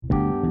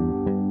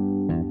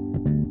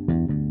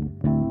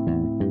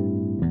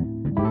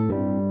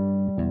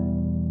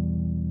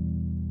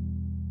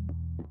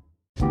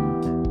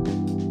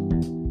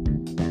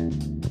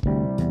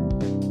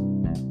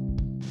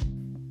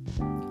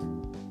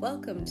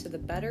to the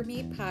Better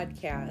Me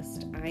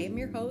podcast. I am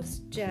your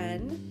host,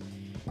 Jen,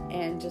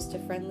 and just a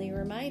friendly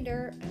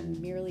reminder, I'm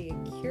merely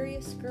a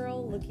curious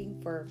girl looking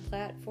for a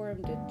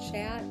platform to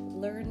chat,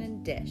 learn,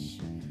 and dish.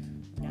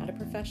 Not a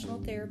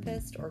professional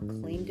therapist or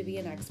claim to be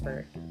an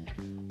expert.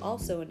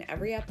 Also, in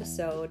every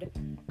episode,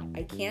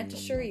 I can't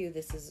assure you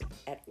this is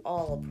at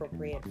all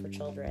appropriate for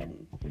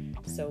children,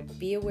 so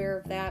be aware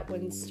of that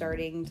when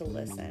starting to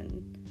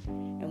listen.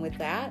 And with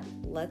that,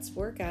 let's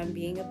work on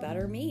being a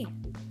better me.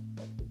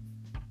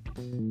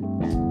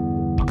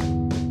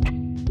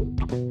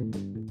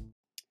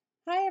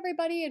 Hi,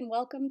 everybody, and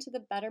welcome to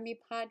the Better Me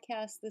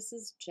podcast. This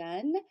is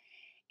Jen,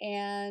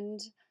 and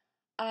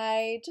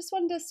I just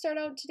wanted to start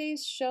out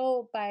today's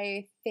show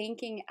by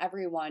thanking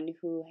everyone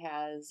who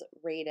has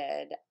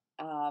rated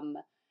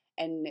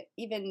and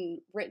even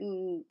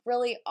written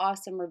really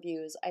awesome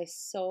reviews. I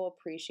so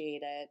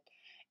appreciate it.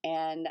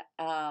 And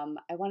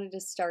I wanted to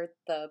start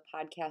the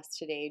podcast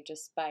today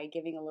just by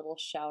giving a little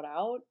shout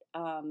out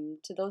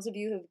to those of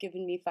you who have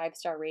given me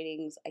 5-star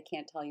ratings. I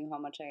can't tell you how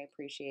much I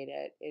appreciate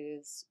it. It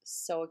is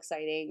so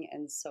exciting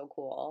and so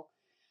cool.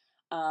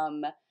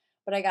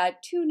 But I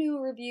got 2 new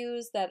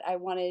reviews that I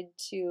wanted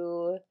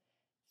to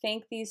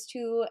thank these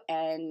two,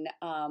 and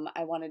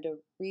I wanted to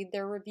read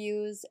their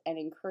reviews and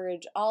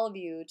encourage all of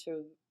you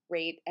to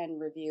rate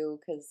and review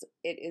because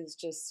it is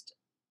just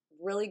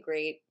really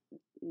great.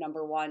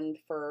 Number one,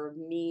 for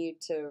me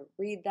to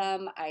read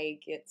them, I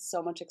get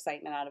so much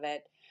excitement out of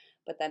it,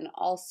 but then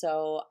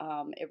also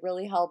it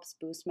really helps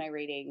boost my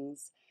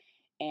ratings,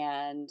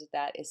 and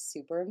that is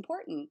super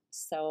important.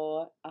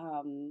 So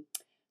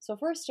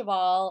first of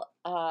all,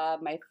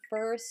 my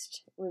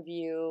first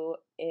review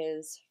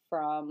is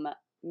from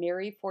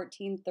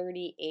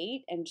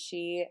Mary1438, and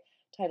she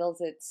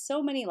titles it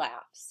 "So Many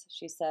Laughs."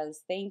 She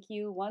says, "Thank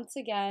you once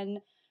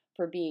again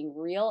for being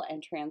real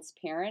and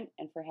transparent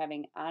and for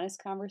having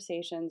honest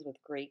conversations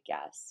with great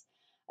guests.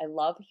 I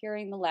love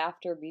hearing the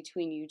laughter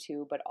between you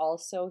two, but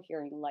also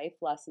hearing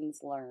life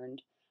lessons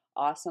learned.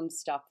 Awesome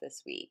stuff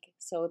this week."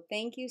 So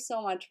thank you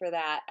so much for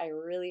that. I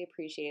really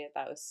appreciate it.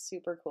 That was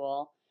super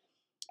cool.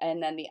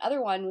 And then the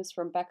other one was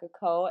from Becca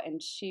Coe,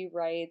 and she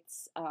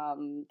writes,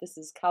 this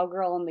is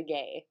Cowgirl and the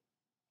Gay.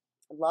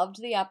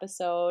 "Loved the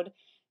episode.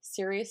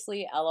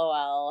 Seriously,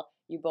 LOL.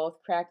 You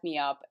both crack me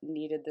up.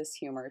 Needed this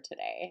humor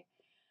today."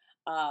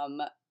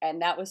 And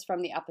that was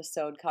from the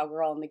episode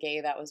Cowgirl and the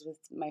Gay. That was with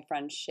my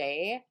friend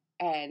Shay.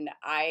 And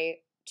I,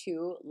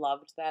 too,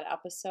 loved that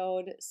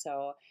episode.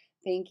 So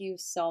thank you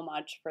so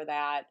much for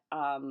that.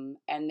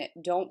 And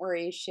don't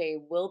worry, Shay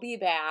will be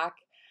back.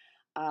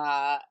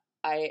 I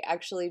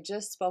actually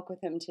just spoke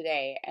with him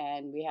today,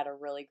 and we had a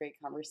really great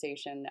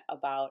conversation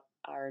about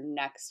our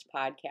next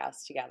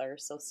podcast together.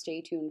 So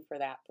stay tuned for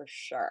that for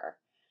sure.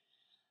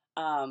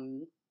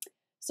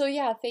 So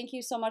yeah, thank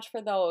you so much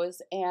for those.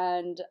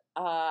 And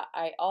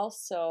I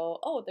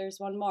also, there's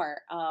one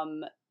more.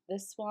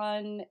 This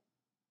one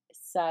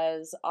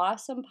says,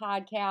 "Awesome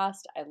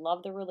podcast. I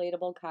love the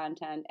relatable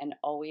content and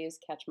always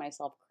catch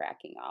myself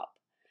cracking up."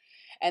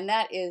 And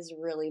that is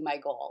really my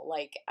goal.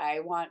 Like, I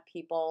want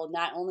people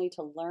not only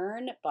to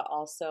learn, but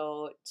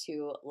also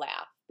to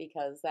laugh,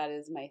 because that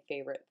is my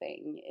favorite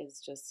thing, is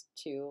just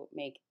to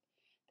make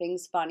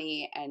things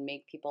funny and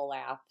make people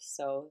laugh.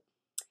 So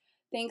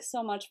thanks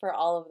so much for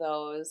all of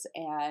those.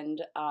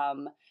 And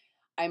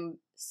I'm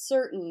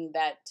certain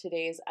that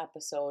today's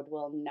episode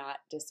will not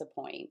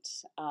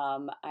disappoint.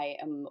 I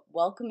am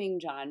welcoming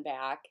John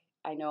back.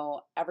 I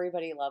know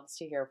everybody loves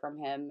to hear from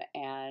him,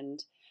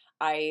 and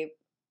I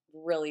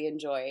really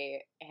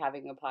enjoy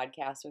having a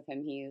podcast with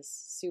him. He's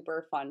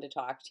super fun to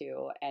talk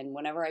to, and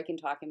whenever I can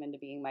talk him into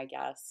being my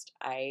guest,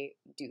 I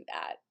do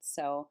that.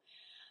 So,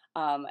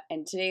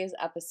 and today's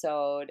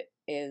episode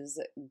is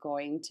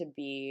going to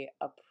be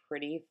a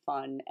pretty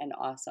fun and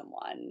awesome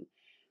one.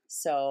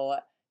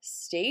 So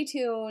stay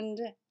tuned,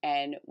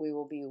 and we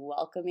will be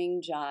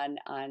welcoming John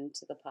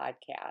onto the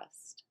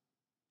podcast.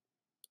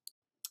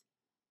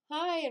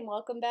 Hi, and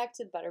welcome back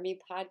to the Better Me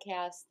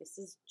podcast. This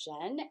is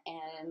Jen,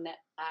 and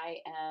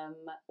I am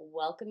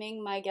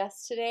welcoming my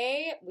guest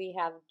today. We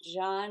have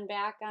John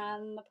back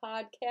on the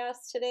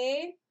podcast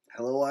today.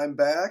 Hello, I'm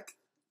back.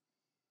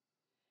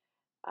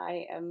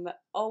 I am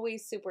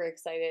always super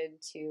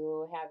excited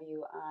to have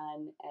you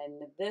on,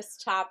 and this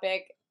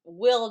topic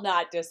will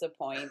not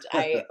disappoint.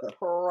 I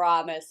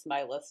promise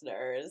my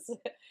listeners.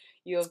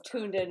 You have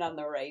tuned in on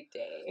the right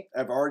day.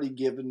 I've already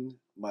given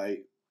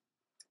my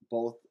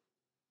both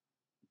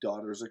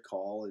daughters a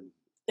call, and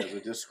as a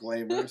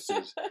disclaimer,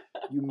 says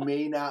you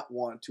may not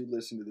want to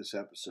listen to this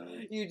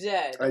episode. You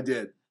did? I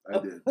did.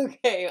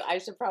 Okay, I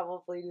should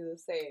probably do the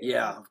same.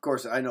 Yeah, of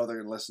course. I know they're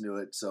going to listen to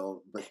it.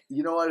 So, but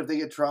you know what? If they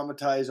get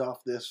traumatized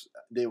off this,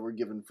 they were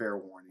given fair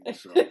warning.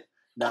 So,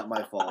 not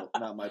my fault.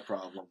 Not my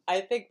problem.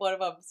 I think one of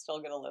them's still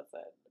going to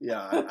listen.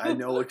 Yeah, I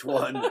know which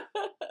one.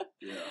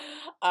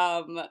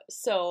 Yeah.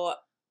 So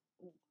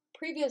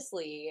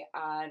previously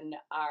on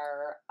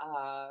our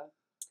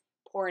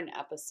porn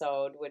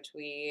episode, which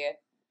we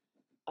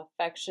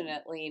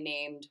affectionately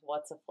named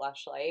 "What's a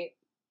Fleshlight?"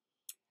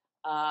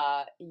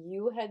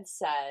 You had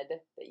said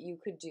that you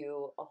could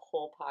do a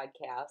whole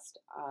podcast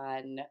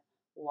on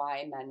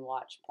why men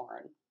watch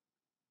porn.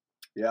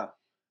 Yeah.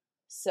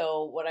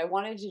 So, what I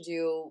wanted to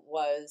do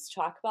was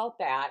talk about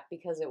that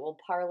because it will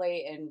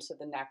parlay into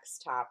the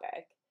next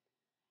topic.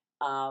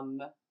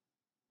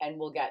 And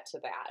we'll get to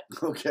that.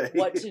 Okay.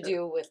 What to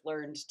do with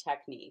learned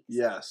techniques.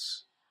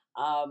 Yes.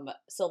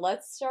 So,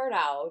 let's start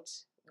out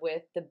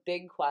with the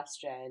big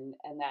question,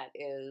 and that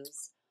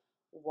is,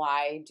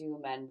 why do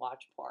men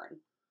watch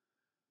porn?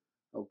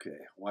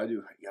 Okay.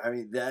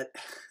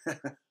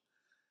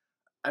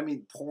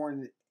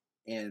 Porn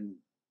and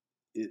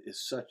it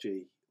is such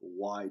a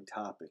wide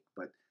topic,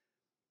 but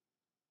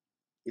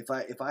if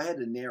I had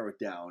to narrow it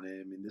down,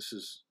 and I mean,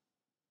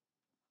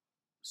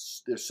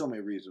 there's so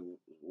many reasons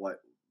why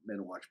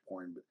men watch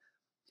porn, but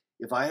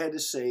if I had to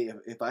say,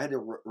 if I had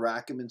to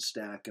rack them and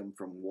stack them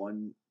from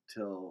one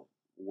till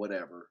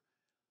whatever,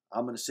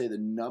 I'm going to say the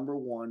number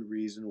one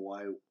reason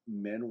why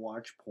men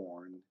watch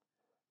porn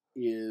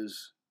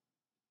is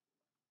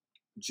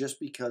just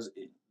because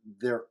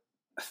they're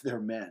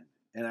men.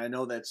 And I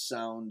know that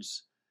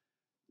sounds,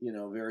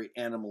 very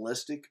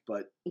animalistic,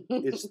 but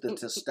it's the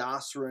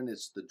testosterone,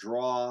 it's the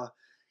draw,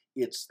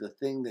 it's the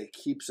thing that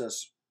keeps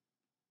us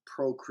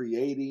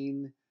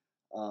procreating.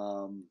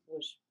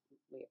 Which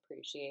we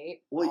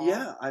appreciate. Well,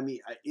 yeah, I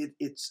mean,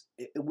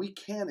 we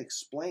can't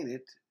explain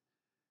it.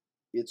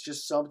 It's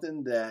just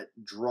something that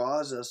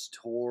draws us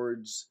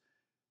towards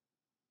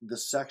the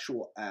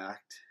sexual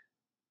act.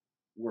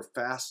 We're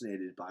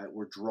fascinated by it.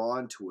 We're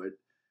drawn to it.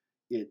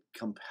 It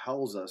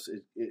compels us.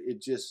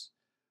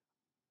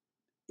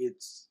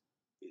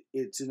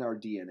 It's in our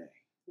DNA.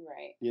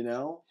 Right.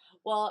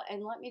 Well,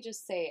 and let me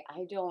just say,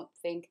 I don't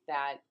think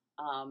that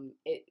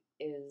it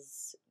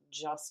is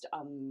just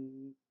a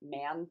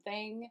man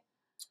thing.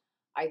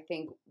 I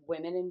think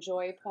women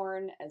enjoy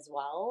porn as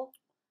well,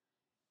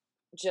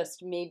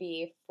 just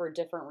maybe for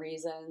different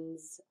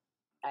reasons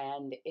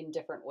and in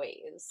different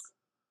ways.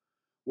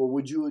 Well,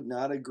 would you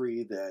not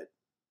agree that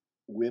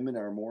women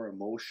are more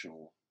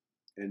emotional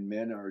and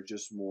men are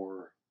just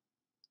more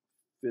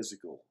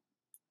physical?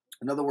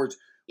 In other words,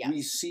 yes.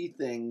 We see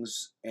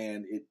things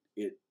and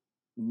it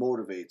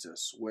motivates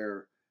us,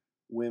 where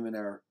women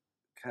are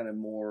kind of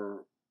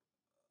more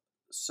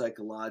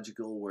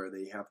psychological, where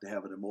they have to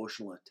have an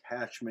emotional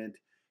attachment.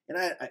 And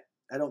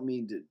I don't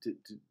mean to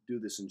do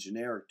this in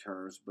generic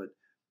terms, but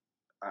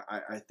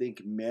I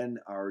think men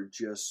are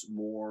just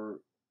more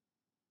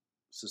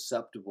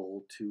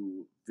susceptible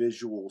to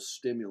visual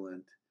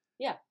stimulant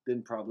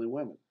than probably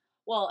women.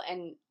 Well,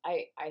 and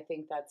I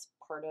think that's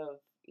part of,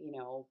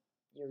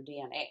 your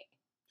DNA.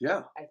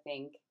 Yeah. I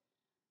think,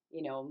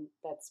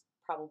 that's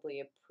probably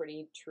a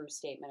pretty true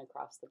statement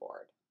across the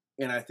board.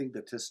 And I think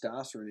the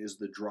testosterone is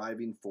the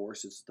driving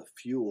force. It's the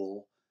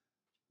fuel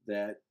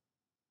that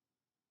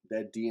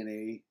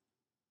DNA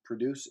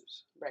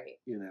produces. Right.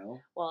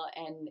 Well,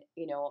 and,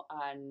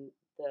 on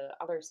the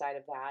other side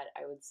of that,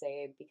 I would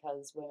say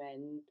because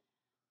women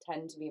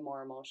tend to be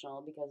more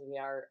emotional because we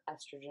are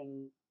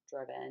estrogen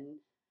driven,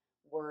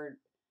 we're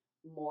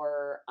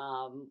more,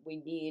 we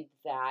need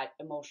that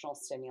emotional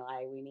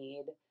stimuli. We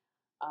need,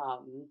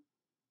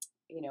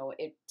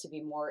 it to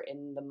be more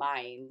in the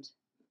mind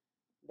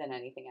than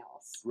anything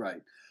else.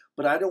 Right.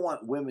 But I don't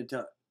want women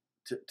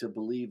to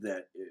believe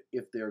that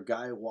if their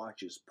guy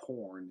watches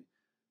porn,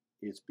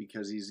 it's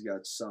because he's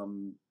got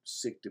some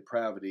sick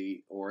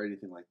depravity or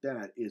anything like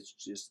that.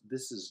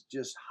 This is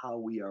just how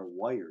we are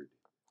wired.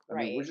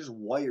 I mean, we're just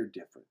wired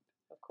different.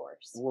 Of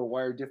course. And we're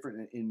wired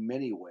different in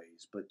many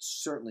ways, but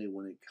certainly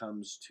when it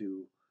comes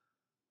to,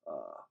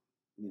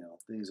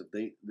 things of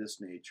this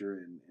nature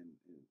and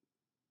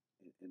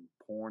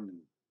porn and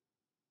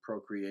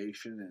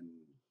procreation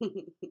and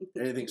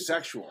anything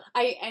sexual.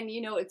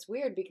 It's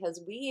weird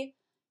because we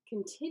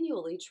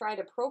continually try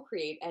to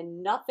procreate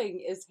and nothing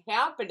is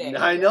happening.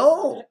 I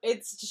know.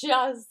 It's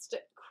just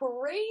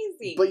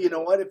crazy. But you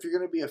know what? If you're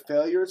going to be a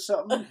failure at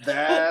something,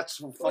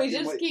 that's we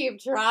just keep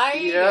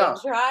trying and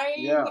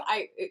trying. Yeah.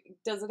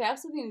 Does it have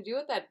something to do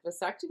with that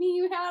vasectomy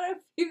you had a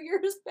few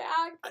years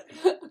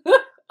back?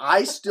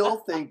 I still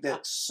think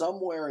that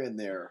somewhere in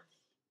there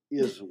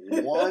is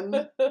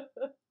one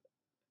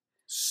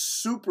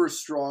super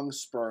strong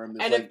sperm.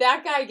 And if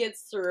that guy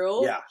gets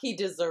through, he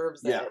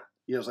deserves it. Yeah.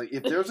 He was like,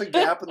 if there's a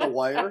gap in the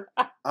wire,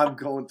 I'm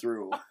going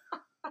through.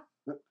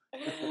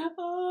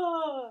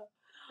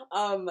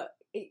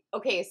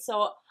 Okay,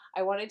 so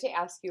I wanted to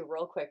ask you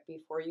real quick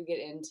before you get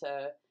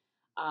into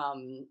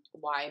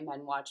why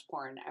men watch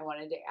porn. I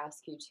wanted to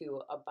ask you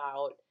too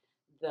about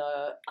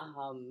the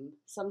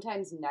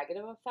sometimes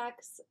negative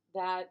effects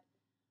that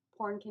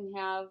porn can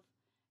have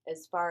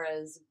as far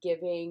as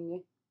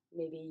giving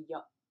maybe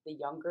the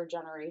younger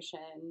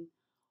generation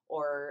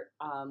or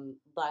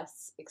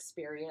less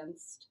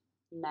experienced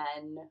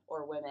men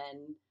or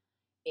women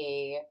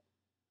a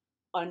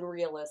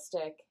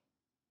unrealistic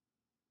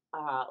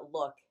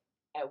look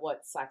at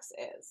what sex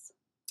is.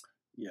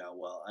 Yeah,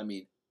 well, I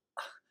mean,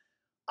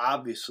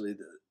 obviously,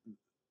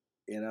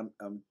 and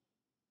I'm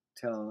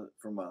telling it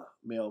from a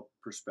male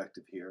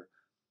perspective here,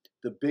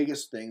 the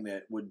biggest thing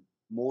that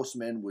most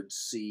men would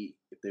see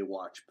if they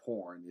watch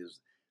porn is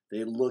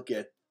they look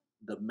at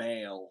the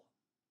male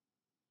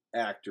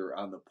actor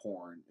on the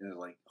porn and they're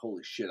like,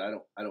 holy shit, I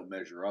don't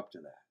measure up to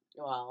that.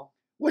 Well,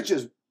 Which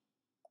is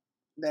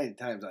 9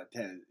 times out of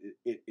 10,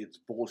 it's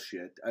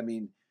bullshit. I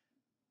mean,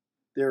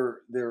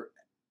 they're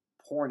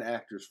porn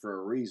actors for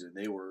a reason.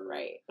 They were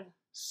right.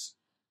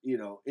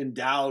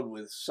 Endowed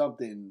with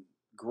something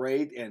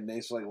great, and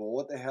they're like, well,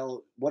 what the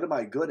hell? What am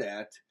I good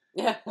at?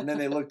 And then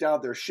they look down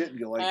at their shit and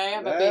go like, I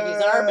have a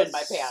baby's arm in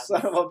my pants.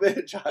 Son of a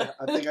bitch!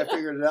 I think I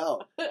figured it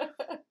out.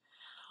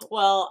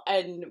 Well,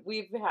 and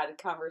we've had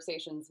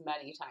conversations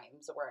many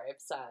times where I've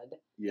said,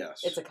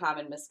 yes, it's a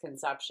common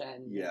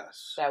misconception,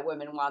 yes, that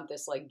women want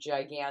this like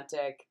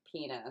gigantic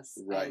penis,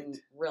 right? And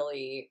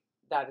really,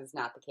 that is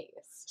not the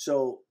case.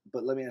 So,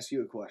 but let me ask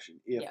you a question: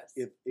 Yes.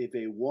 if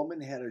a woman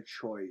had a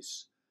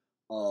choice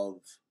of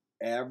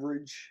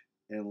average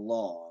and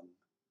long,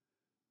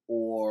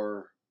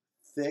 or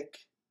thick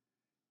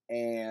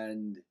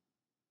and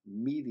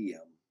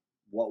medium,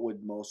 what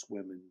would most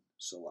women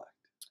select?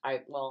 I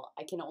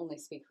can only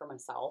speak for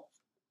myself,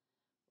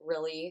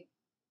 really,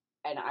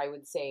 and I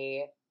would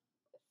say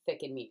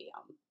thick and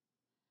medium.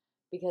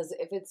 Because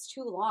if it's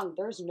too long,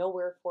 there's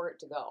nowhere for it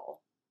to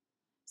go.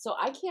 So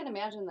I can't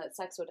imagine that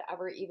sex would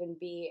ever even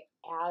be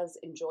as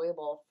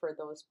enjoyable for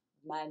those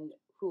men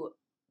who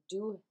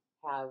do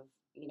have,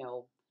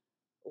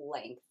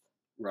 length.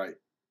 Right.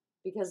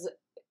 Because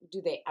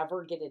do they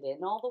ever get it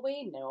in all the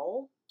way?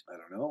 No. I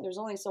don't know. There's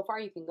only so far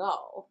you can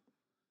go.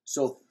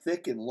 So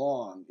thick and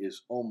long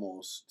is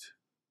almost,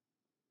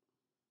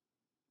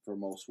 for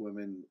most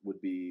women, would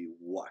be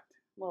what?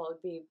 Well,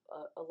 it'd be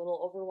a little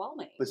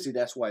overwhelming. But see,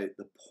 that's why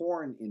the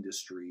porn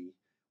industry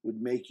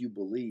would make you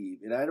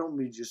believe, and I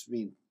don't just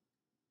mean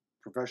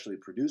professionally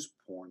produced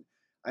porn.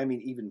 I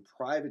mean even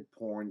private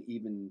porn,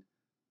 even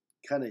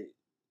kind of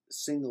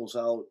singles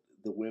out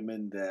the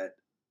women that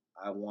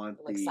I want,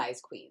 like size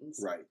queens.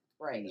 Right.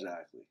 Right.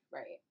 Exactly.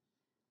 Right.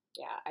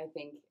 Yeah, I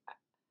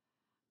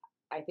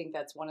think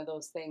that's one of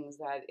those things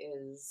that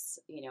is,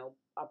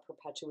 a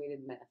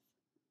perpetuated myth.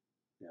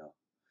 Yeah.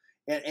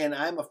 And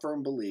I'm a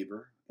firm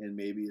believer, and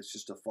maybe it's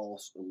just a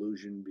false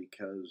illusion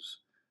because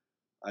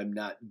I'm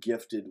not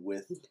gifted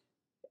with,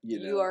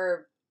 You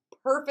are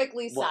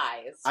perfectly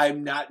sized.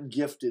 I'm not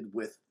gifted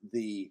with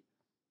the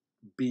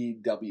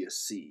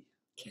BWC.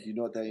 Do you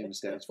know what that even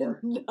stands for?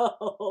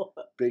 No.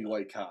 Big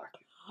white cock.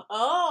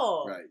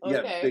 Oh. Right. Okay.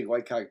 Yeah, big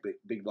white cock,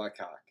 big black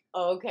cock.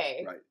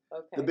 Okay. Right.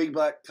 Okay. The big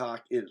black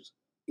cock is,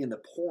 in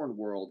the porn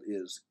world,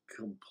 is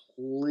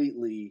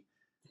completely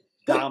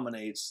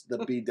dominates the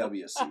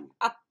BWC.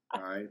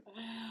 All right.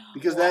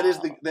 Because wow.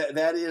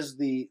 that is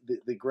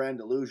the grand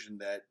illusion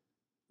that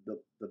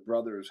the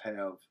brothers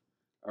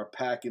are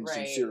packing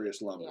some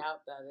serious lumber. Yeah,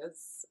 that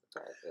is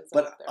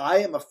But I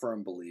am a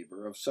firm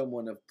believer of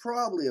someone of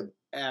probably of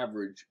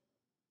average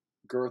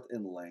girth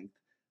and length,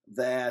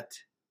 that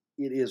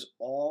it is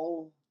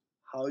all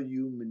how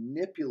you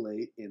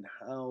manipulate and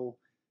how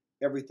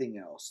everything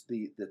else,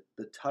 the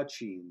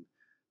touching,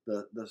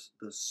 the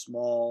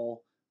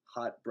small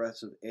hot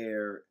breaths of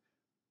air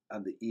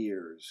on the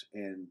ears,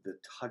 and the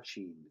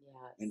touching,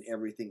 yes, and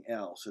everything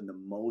else, and the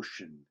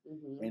motion,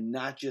 mm-hmm, and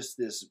not just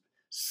this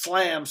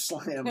slam,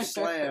 slam,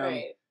 slam.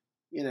 Right.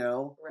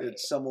 Right. That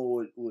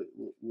someone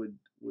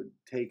would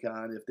take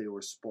on if they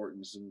were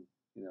sporting some,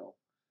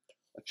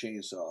 a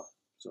chainsaw,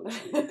 so to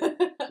speak.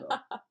 So.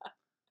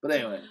 But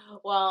anyway,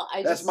 well,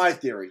 that's my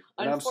theory,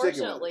 and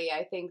unfortunately,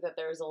 I think that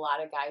there's a lot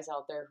of guys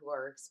out there who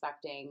are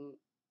expecting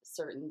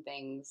certain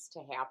things to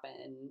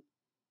happen,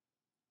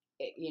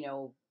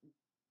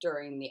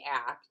 during the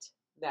act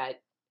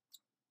that,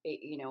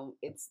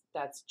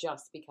 that's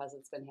just because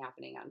it's been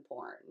happening on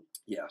porn.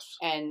 Yes.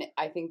 And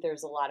I think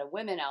there's a lot of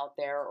women out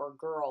there, or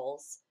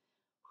girls,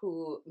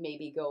 who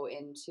maybe go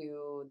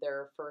into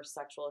their first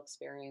sexual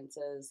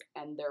experiences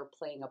and they're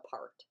playing a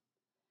part.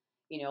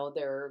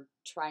 They're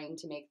trying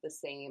to make the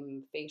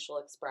same facial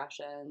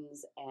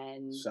expressions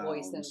and sounds,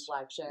 voice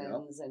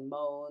inflections, and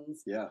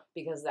moans. Yeah.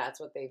 Because that's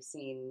what they've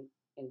seen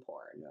in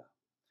porn. Yeah.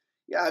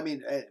 Yeah, I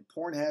mean,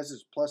 porn has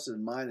its pluses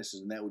and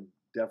minuses, and that would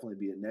definitely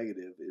be a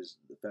negative, is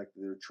the fact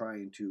that they're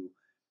trying to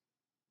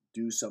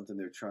do something,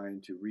 they're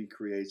trying to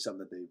recreate something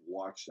that they've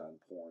watched on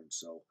porn.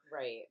 So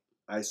right.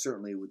 I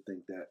certainly would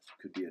think that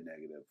could be a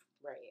negative.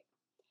 Right.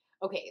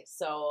 Okay,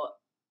 so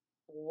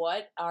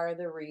what are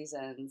the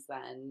reasons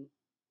then,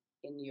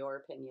 in your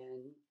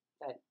opinion,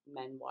 that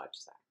men watch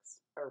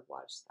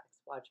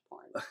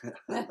porn?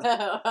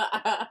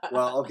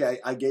 Well, okay,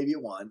 I gave you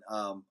one.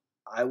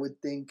 I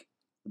would think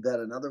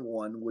that another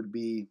one would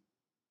be,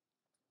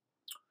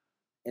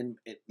 and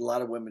a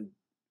lot of women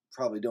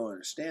probably don't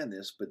understand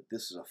this, but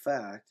this is a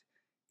fact,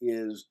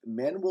 is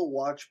men will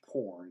watch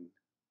porn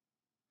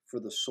for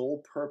the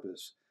sole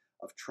purpose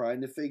of trying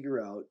to figure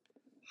out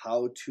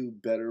how to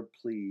better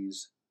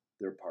please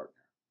their partner.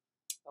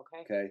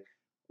 Okay.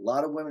 A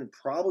lot of women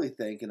probably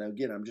think, and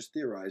again, I'm just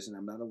theorizing,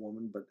 I'm not a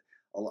woman, but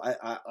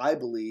I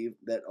believe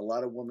that a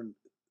lot of women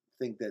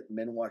think that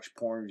men watch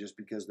porn just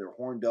because they're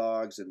horn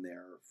dogs and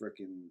they're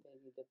freaking They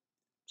need to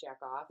jack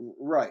off.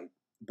 right.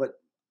 But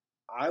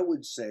I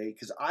would say,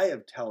 because I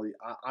have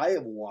I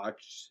have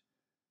watched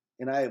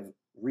and I have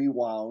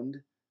rewound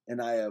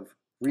and I have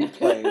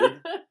replayed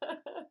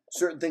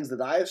certain things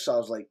that I saw. I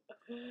was like,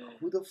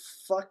 who the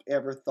fuck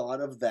ever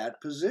thought of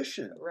that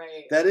position?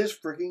 Right. That is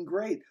freaking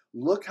great.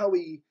 Look how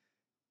he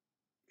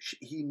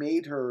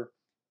made her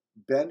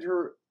bend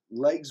her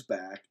legs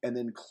back and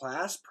then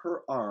clasp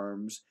her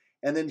arms,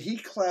 and then he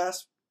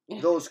clasped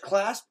those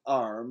clasped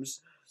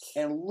arms,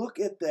 and look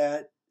at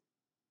that.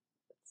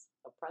 It's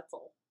a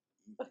pretzel.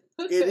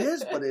 It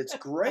is, but it's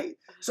great.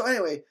 So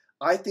anyway,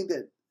 I think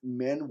that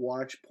men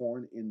watch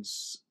porn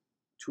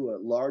to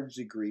a large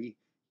degree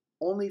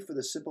only for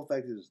the simple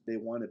fact that they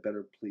want to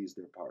better please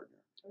their partner.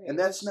 Right. And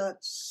that's not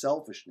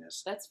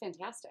selfishness. That's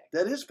fantastic.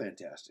 That is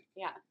fantastic.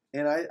 Yeah.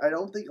 And I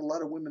don't think a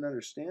lot of women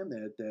understand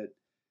that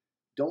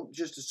don't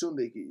just assume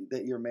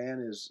that your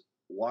man is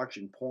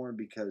watching porn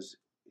because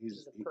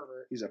he's a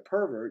pervert. He's a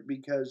pervert,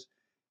 because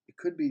it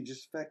could be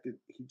just the fact that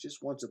he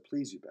just wants to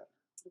please you better.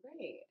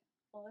 Right.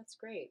 Well, that's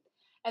great.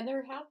 And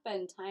there have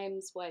been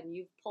times when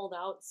you've pulled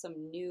out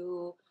some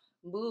new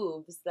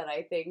moves that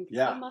I think you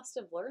must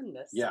have learned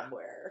this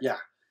somewhere. Yeah.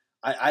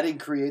 I didn't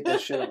create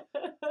that shit.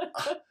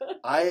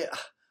 I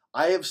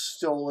have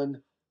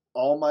stolen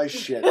all my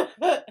shit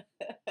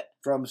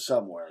from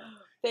somewhere.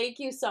 Thank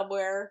you,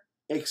 somewhere.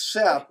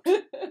 Except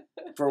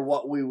for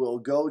what we will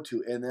go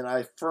to. And then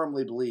I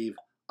firmly believe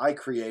I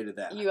created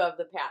that. You have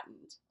the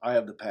patent. I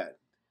have the patent.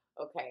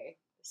 Okay.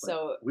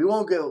 So but we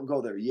won't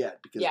go there yet,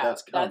 because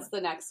that's coming. That's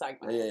the next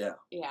segment.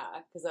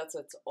 Yeah, because that's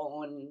its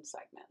own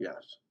segment. Yes.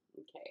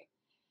 Okay.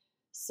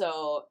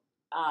 So,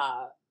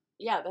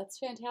 that's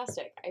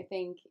fantastic. I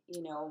think,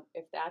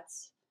 if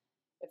that's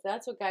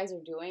what guys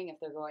are doing, if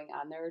they're going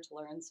on there to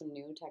learn some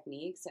new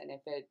techniques, and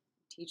if it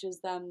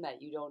teaches them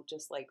that you don't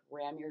just like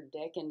ram your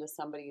dick into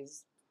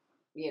somebody's,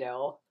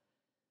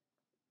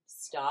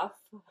 stuff.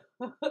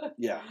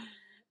 Yeah.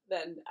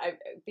 Then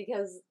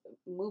because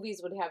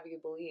movies would have you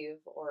believe,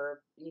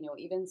 or,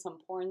 even some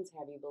porns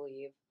have you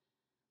believe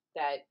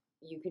that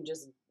you can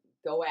just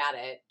go at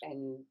it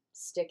and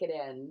stick it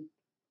in.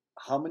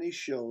 How many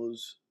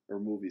shows or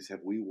movies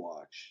have we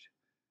watched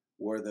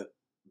where the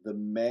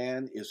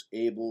man is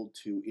able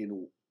to,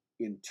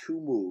 in 2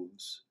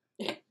 moves,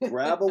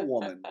 grab a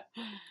woman,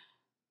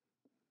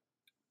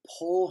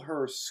 pull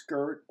her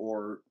skirt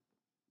or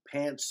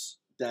pants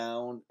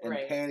down and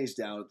panties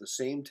down at the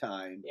same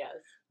time, yes,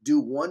 do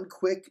one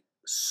quick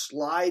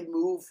slide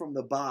move from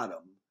the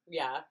bottom,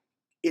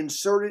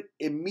 insert it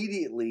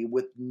immediately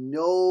with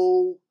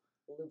no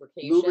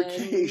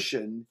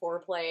lubrication,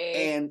 foreplay,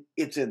 and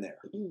it's in there.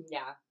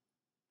 Yeah.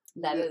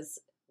 That is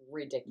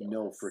ridiculous.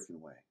 No freaking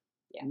way.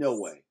 Yes. No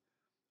way.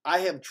 I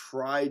have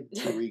tried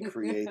to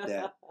recreate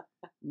that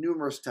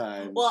numerous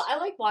times. Well, I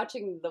like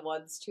watching the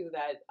ones too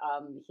that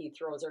he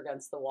throws her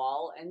against the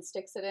wall and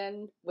sticks it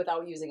in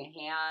without using a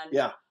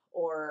hand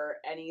or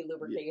any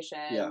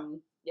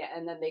lubrication. Yeah,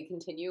 and then they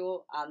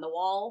continue on the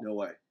wall. No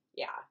way.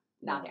 Yeah,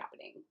 not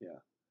happening. Yeah.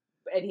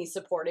 And he's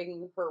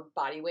supporting her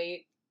body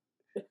weight.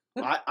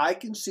 I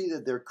can see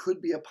that there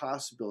could be a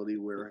possibility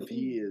where if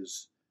he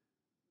is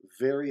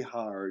very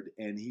hard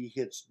and he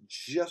hits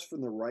just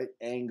from the right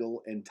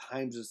angle and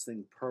times this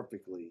thing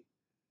perfectly,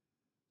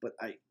 but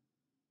I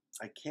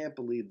can't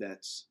believe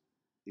that's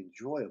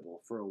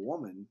enjoyable for a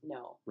woman.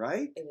 No.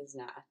 Right? It is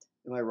not.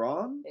 Am I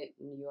wrong?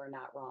 You are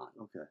not wrong.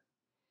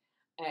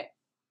 Okay.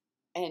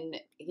 And,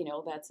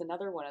 that's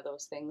another one of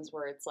those things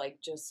where it's like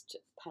just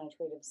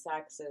penetrative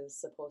sex is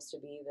supposed to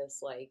be this,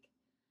 like,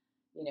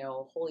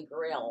 holy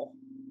grail.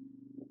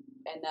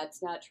 And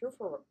that's not true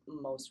for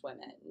most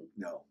women.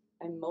 No.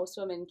 And most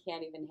women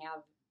can't even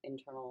have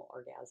internal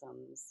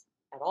orgasms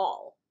at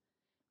all,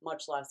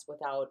 much less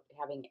without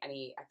having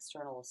any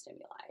external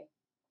stimuli.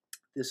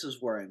 This is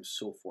where I'm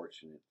so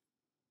fortunate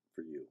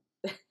for you.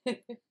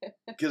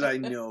 Because I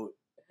know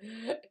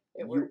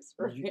it works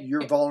for me.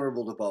 You're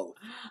vulnerable to both.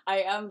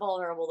 I am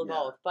vulnerable to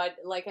both. But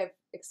like I've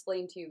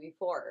explained to you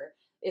before,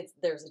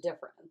 there's a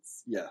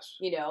difference. Yes.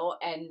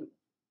 And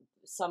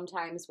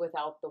sometimes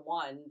without the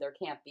one, there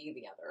can't be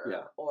the other.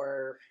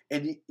 Yeah.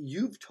 And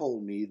you've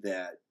told me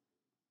that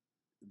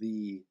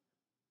the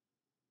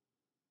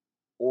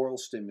oral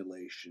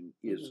stimulation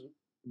is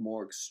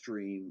more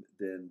extreme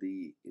than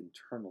the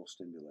internal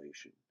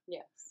stimulation.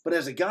 Yes. But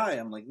as a guy,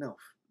 I'm like, no,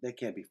 that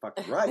can't be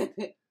fucking right.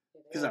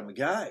 Because I'm a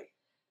guy.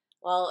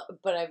 Well,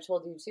 but I've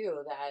told you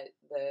too that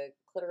the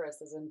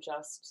clitoris isn't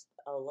just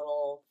a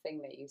little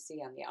thing that you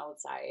see on the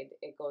outside.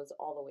 It goes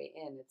all the way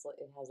in. It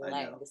has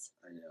legs.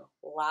 I know.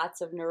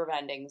 Lots of nerve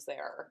endings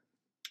there.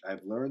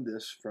 I've learned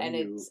this from you. And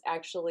it's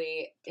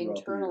actually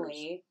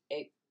internally,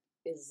 it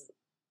is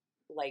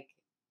like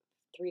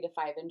 3 to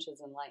 5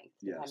 inches in length,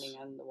 depending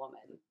on the woman.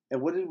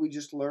 And what did we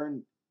just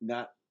learn?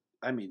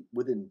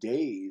 Within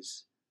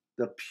days,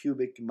 the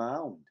pubic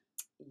mound.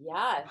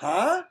 Yes.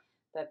 Huh?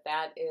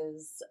 That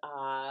is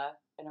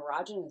an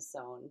erogenous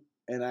zone.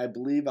 And I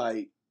believe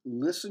I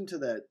listened to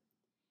that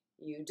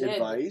You did.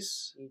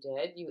 advice. You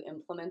did. You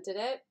implemented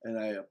it. And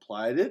I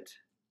applied it.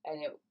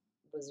 And it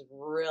was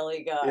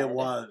really good. It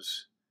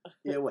was.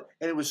 And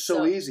it was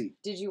so easy.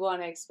 Did you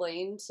want to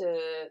explain to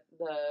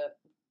the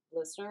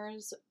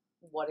listeners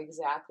what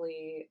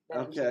exactly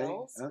that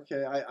entails?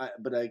 Okay.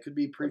 But I could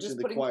be preaching to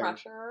the choir.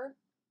 Just putting pressure.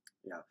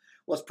 Yeah.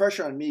 Well, it's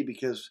pressure on me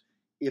because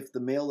if the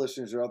male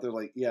listeners are out there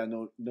like, yeah,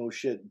 no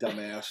shit,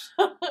 dumbass.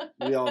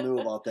 We all knew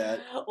about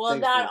that. Well,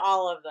 not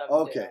all of them.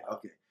 Okay.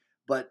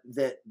 But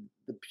that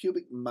the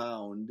pubic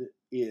mound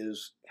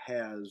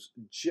has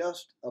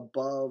just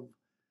above.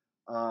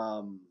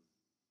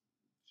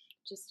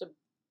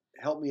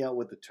 Help me out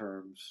with the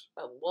terms.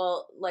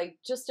 Well, like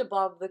just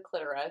above the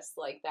clitoris,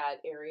 like that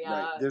area.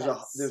 Right.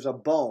 There's a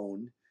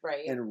bone.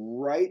 Right.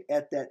 And right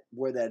at that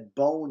where that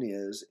bone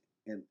is,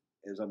 and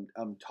as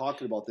I'm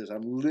talking about this,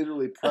 I'm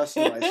literally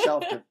pressing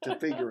myself to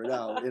figure it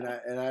out. And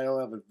I don't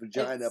have a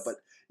vagina, but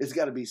it's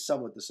got to be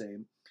somewhat the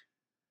same.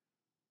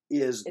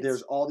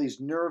 There's all these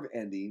nerve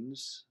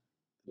endings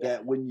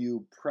that when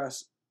you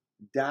press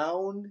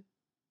down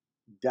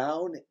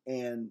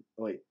and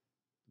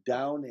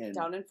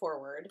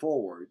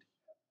forward,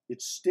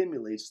 it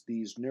stimulates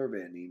these nerve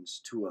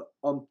endings to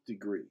a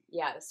degree.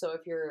 Yeah, so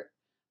if you're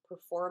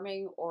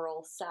performing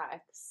oral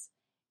sex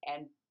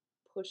and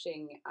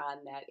pushing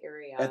on that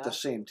area at the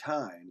same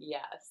time,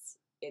 yes,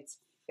 it's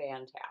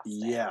fantastic.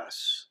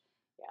 Yes.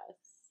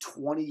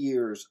 20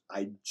 years,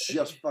 I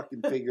just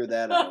fucking figured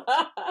that out.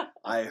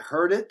 I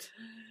heard it,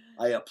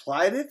 I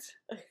applied it,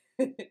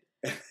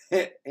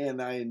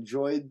 and I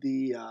enjoyed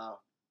the.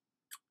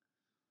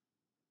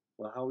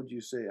 Well, how would you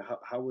say?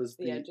 How was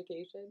the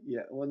education?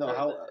 Yeah. Well, no.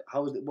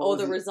 How was it?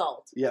 The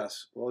result.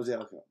 Yes. What was the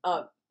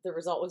outcome? The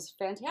result was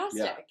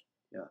fantastic.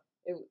 Yeah.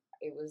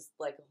 It was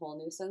like a whole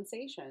new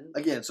sensation.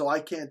 Again, so I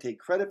can't take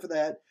credit for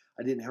that.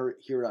 I didn't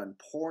hear it on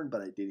porn,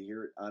 but I did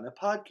hear it on a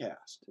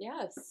podcast.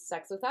 Yes,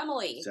 Sex with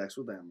Emily. Sex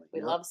with Emily.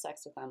 We love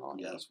Sex with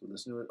Emily. Yes, we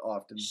listen to it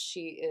often.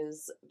 She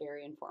is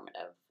very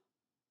informative.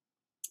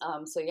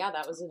 So yeah,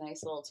 that was a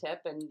nice little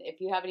tip. And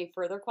if you have any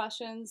further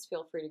questions,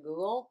 feel free to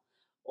Google,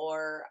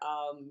 or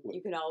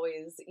you can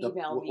always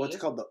email me. What's it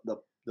called?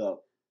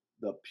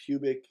 The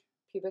pubic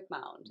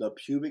mound. The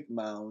pubic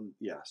mound.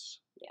 Yes.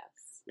 Yes.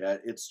 Yeah,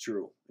 it's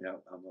true. Yeah,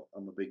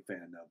 I'm a big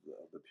fan of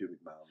the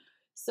pubic mound.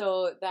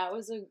 So that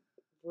was a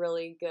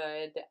really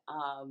good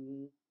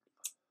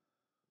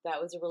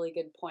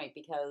point,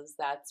 because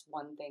that's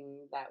one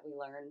thing that we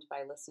learned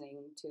by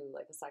listening to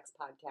like a sex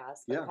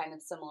podcast, but kind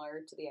of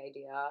similar to the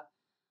idea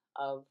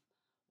of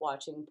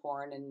watching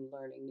porn and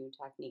learning new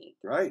technique.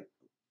 Right.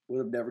 Would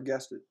have never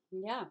guessed it.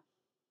 Yeah.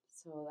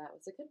 So that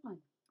was a good one.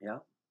 Yeah.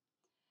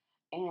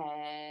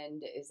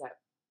 And is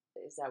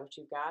that what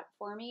you got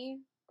for me,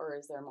 or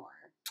is there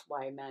more?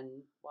 Why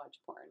men watch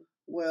porn?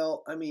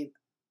 Well, I mean,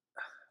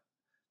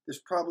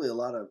 there's probably a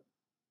lot of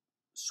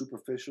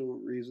superficial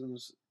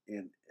reasons,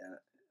 and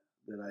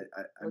that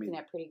I looking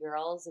at pretty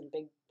girls and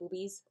big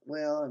boobies.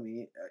 Well, I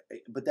mean,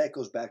 but that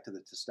goes back to the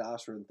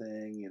testosterone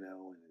thing, and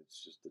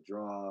it's just the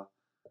draw.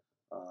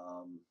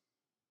 I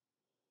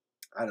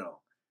don't know.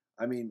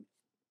 I mean,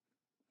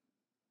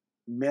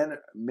 men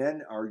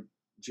are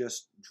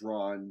just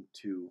drawn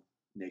to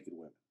naked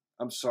women.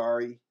 I'm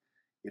sorry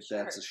if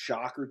that's a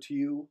shocker to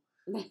you.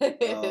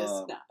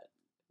 It's not.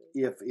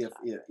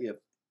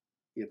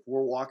 If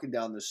we're walking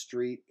down the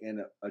street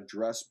and a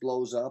dress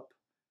blows up,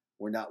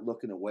 we're not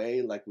looking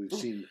away like we've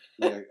seen.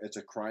 Like it's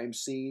a crime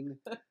scene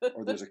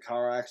or there's a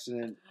car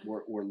accident.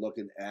 We're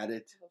looking at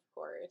it. Of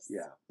course.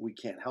 Yeah, we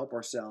can't help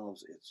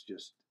ourselves.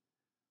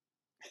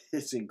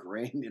 It's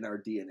ingrained in our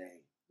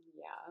DNA.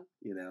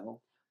 Yeah.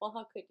 Well,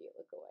 how could you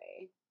look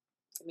away?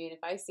 I mean,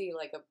 if I see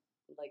like a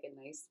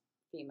nice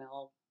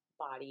female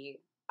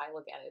body, I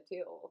look at it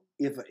too.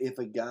 If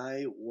a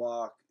guy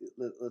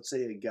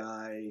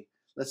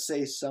let's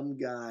say some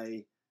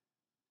guy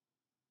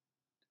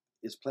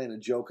is playing a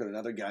joke on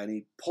another guy and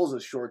he pulls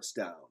his shorts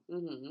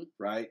down,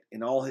 right?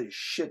 And all his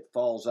shit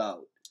falls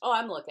out. Oh,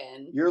 I'm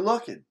looking. You're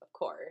looking. Of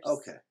course.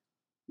 Okay.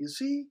 You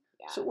see?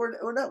 Yeah. So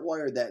we're not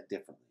wired that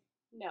differently.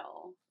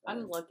 No,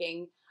 I'm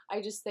looking.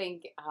 I just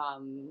think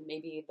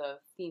maybe the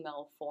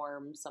female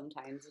form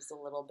sometimes is a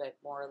little bit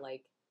more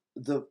like...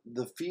 The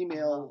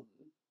female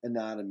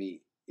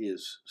anatomy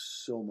is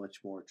so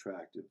much more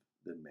attractive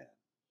than men.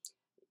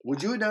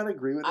 Would you not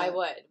agree with that? I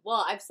would.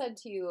 Well, I've said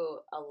to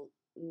you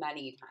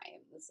many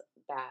times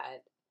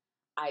that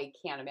I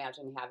can't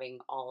imagine having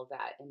all of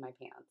that in my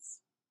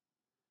pants.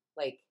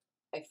 Like,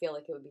 I feel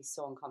like it would be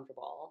so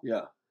uncomfortable.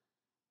 Yeah.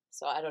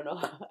 So I don't know.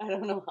 I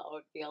don't know how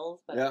it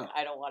feels, but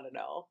I don't want to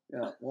know.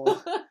 Yeah.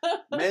 Well,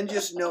 men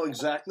just know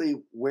exactly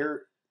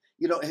where.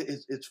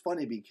 It's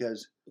funny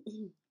because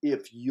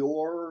if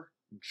your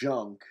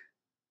junk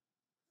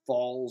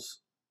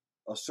falls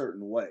a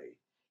certain way.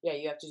 Yeah,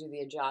 you have to do the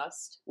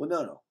adjust. Well,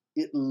 no.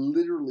 It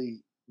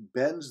literally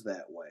bends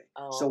that way.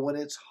 Oh. So when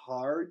it's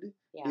hard,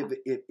 if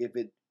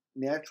it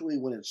naturally,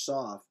 when it's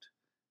soft,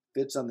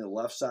 fits on the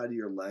left side of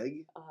your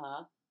leg,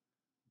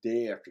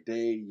 day after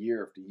day,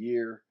 year after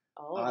year,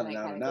 on and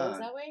on and on,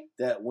 that way?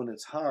 that when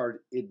it's hard,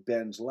 it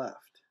bends left.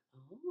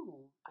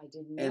 Oh, I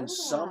didn't know And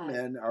some that.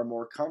 men are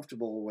more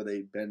comfortable where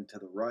they bend to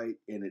the right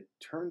and it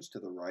turns to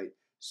the right.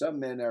 Some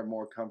men are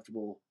more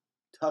comfortable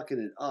tucking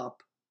it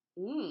up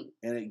Mm.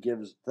 and it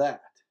gives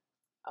that.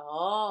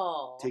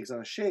 Oh. Takes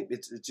on a shape.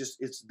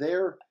 It's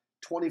there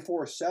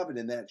 24/7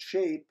 in that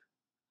shape.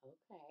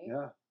 Okay.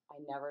 Yeah. I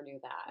never knew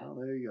that. Well,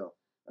 there you go.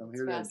 I'm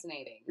It's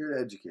fascinating. here to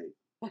educate.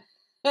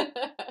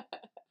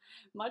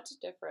 Much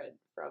different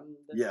from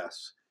the.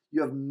 Yes.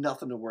 You have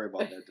nothing to worry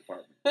about in that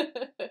department.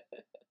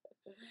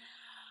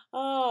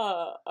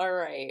 Oh, all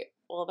right.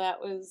 Well, that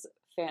was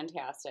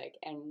fantastic.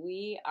 And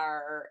we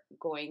are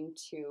going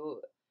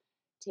to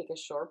take a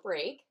short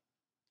break.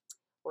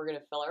 We're going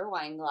to fill our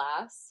wine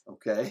glass.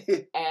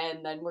 Okay.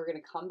 And then we're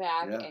going to come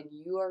back Yeah. and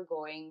you are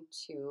going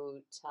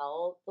to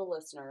tell the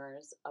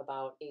listeners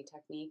about a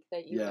technique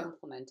that you Yeah.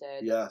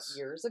 implemented Yes.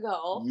 years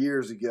ago.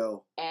 Years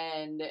ago.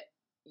 And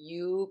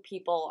you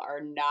people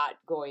are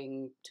not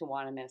going to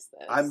want to miss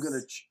this. I'm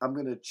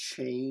gonna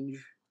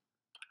change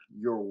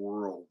your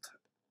world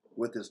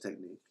with this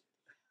technique.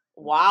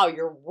 Wow,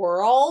 your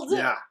world?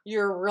 Yeah.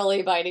 You're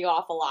really biting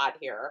off a lot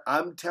here.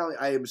 I'm telling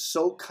I am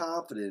so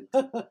confident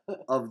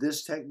of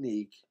this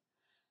technique.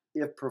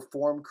 If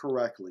performed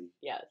correctly,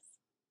 Yes.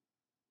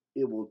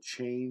 it will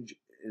change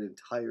an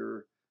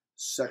entire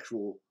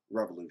sexual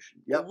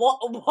revolution. Yep.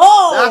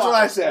 Whoa! That's what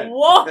I said.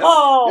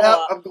 Whoa! Yep,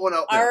 I'm going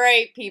out there. All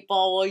right,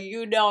 people. Well,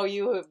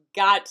 you have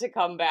got to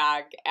come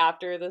back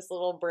after this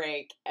little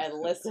break and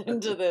listen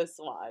to this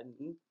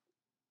one.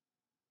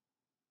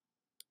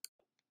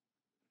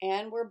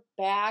 And we're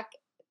back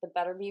at the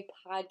Better Me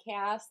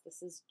podcast.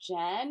 This is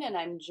Jen, and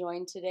I'm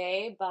joined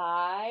today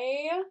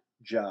by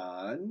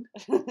John.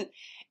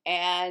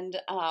 and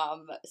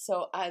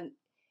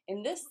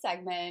in this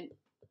segment,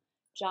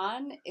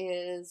 John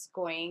is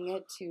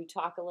going to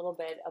talk a little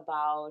bit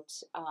about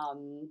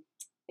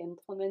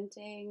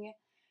implementing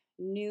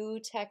new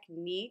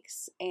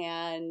techniques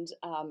and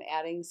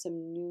adding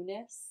some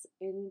newness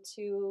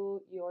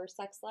into your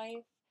sex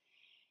life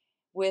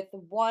with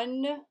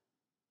one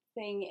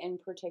thing in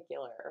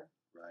particular.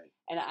 Right.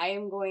 And I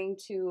am going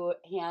to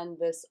hand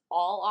this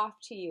all off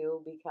to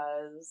you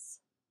because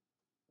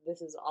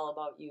this is all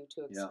about you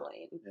to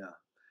explain. Yeah.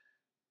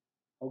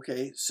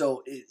 Okay,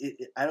 so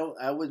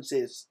I wouldn't say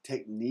it's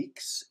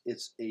techniques,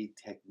 it's a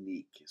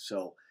technique.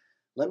 So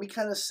let me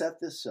kind of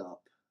set this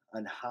up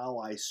on how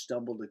I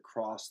stumbled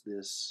across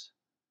this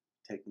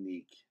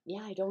technique.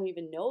 Yeah, I don't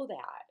even know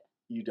that.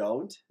 You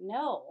don't?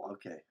 No.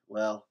 Okay.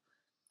 Well,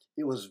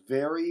 it was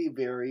very,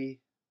 very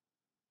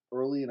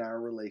early in our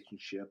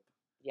relationship.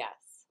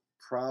 Yes.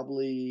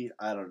 Probably,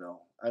 I don't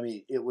know. I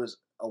mean, it was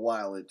a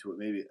while into it,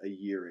 maybe a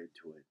year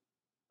into it.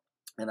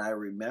 And I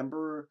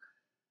remember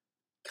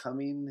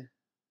coming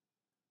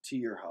to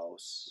your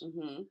house,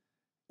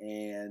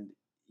 and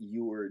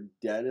you were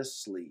dead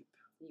asleep.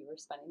 You were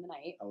spending the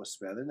night. I was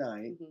spending the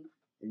night,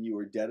 and you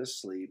were dead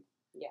asleep.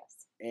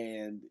 Yes.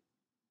 And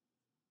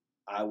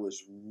I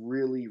was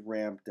really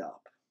ramped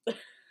up.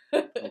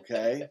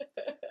 Okay?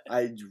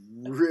 I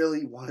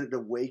really wanted to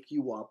wake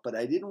you up, but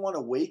I didn't want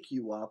to wake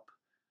you up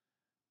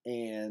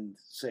and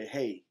say,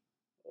 hey.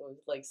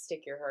 Like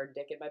stick your hard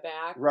dick in my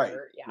back? Right,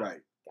 yeah.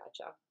 Right.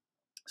 Gotcha.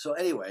 So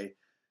anyway,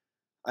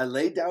 I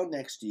laid down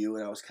next to you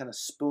and I was kind of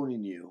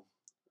spooning you.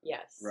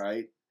 Yes.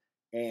 Right?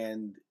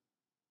 And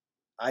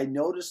I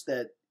noticed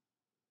that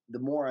the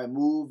more I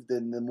moved,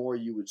 then the more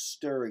you would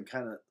stir and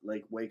kind of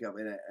like wake up,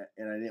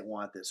 and I didn't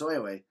want this. So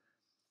anyway,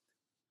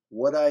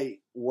 what I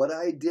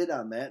did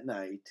on that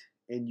night,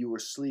 and you were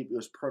sleeping, it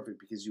was perfect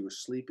because you were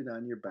sleeping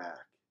on your back,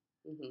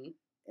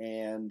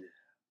 and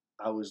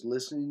I was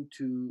listening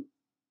to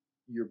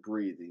your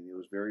breathing. It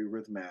was very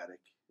rhythmic,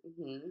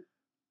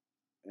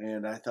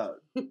 and I thought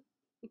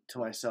to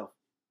myself,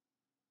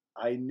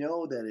 I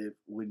know that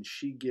when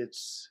she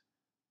gets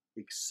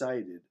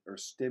excited or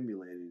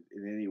stimulated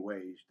in any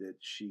way, that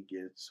she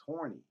gets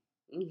horny.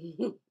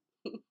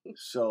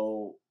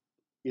 So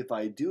if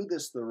I do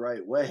this the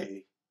right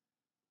way,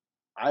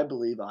 I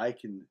believe I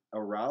can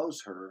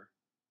arouse her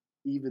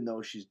even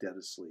though she's dead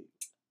asleep.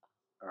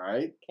 All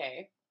right?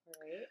 Okay. All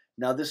right.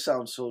 Now this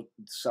sounds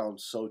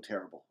so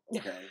terrible,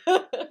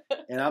 okay?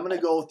 And I'm going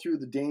to go through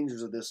the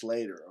dangers of this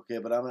later, okay?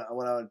 But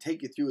what I'm going to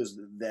take you through is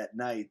that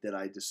night that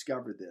I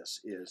discovered this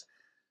is.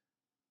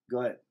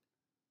 Go ahead.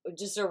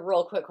 Just a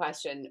real quick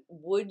question.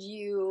 Would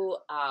you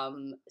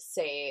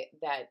say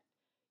that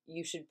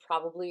you should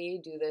probably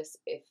do this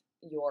if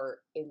you're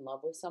in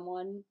love with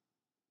someone?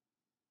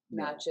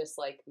 No. Not just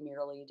like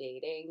merely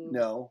dating?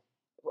 No.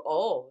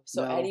 Oh,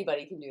 so No.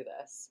 Anybody can do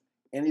this?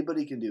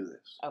 Anybody can do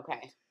this.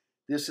 Okay.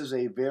 This is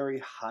a very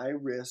high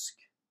risk,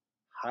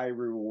 high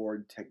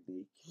reward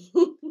technique.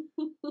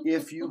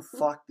 If you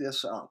fuck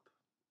this up,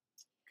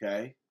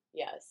 okay?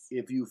 Yes.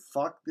 If you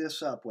fuck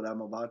this up, what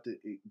I'm about to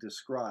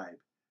describe,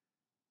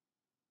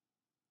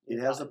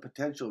 it has the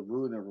potential to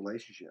ruin a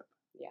relationship.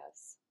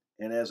 Yes.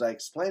 And as I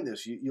explain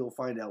this, you'll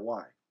find out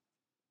why.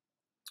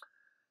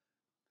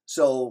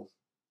 So,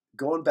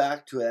 going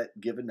back to that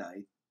given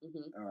night,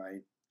 all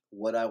right,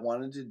 what I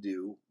wanted to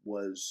do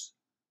was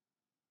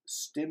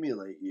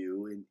stimulate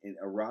you and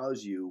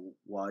arouse you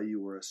while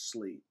you were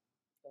asleep.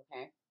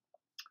 Okay.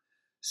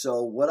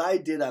 So what I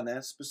did on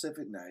that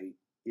specific night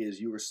is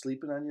you were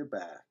sleeping on your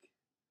back,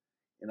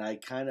 and I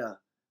kind of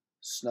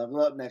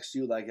snuggled up next to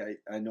you like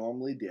I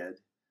normally did.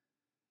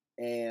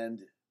 And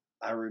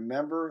I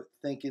remember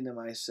thinking to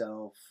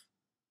myself,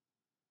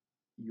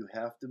 you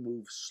have to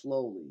move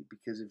slowly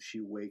because if she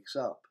wakes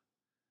up,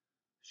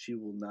 she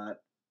will not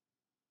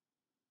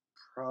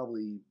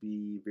probably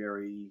be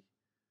very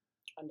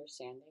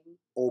Understanding.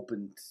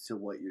 open to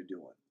what you're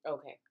doing.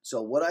 Okay.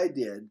 So what I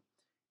did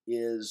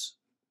is,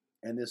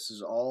 and this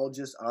is all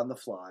just on the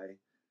fly,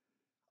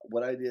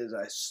 what I did is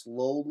I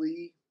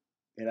slowly,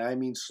 and I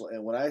mean,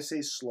 and when I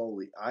say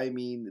slowly, I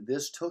mean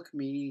this took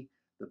me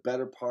the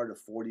better part of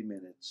 40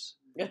 minutes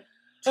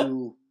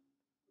to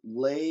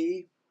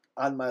lay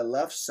on my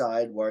left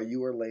side while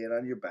you were laying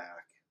on your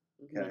back,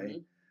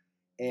 okay,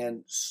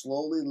 and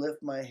slowly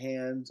lift my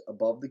hands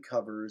above the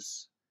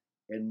covers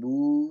and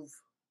move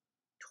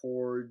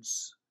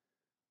towards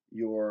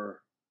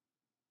your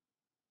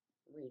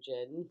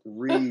region.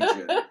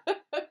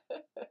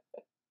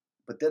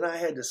 But then I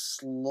had to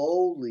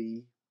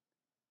slowly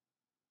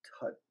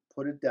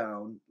put it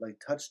down,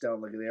 like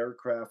touchdown, like an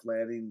aircraft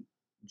landing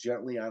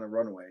gently on a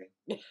runway.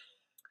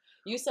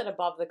 You said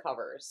above the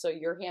covers, so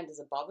your hand is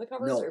above the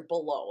covers No, or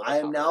below the I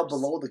am covers? now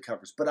below the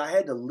covers, but I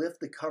had to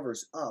lift the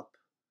covers up.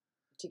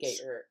 To get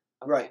your...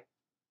 Okay. Right.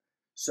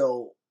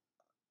 So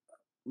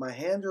my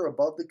hands are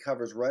above the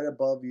covers, right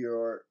above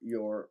your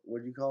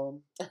what do you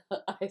call them?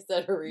 I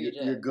said a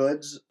region. Your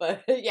goods?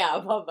 But yeah,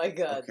 above my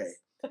goods. Okay.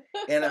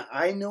 And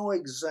I know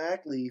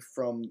exactly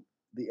from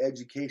the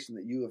education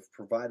that you have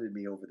provided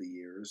me over the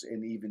years,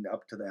 and even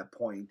up to that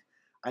point,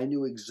 I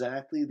knew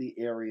exactly the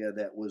area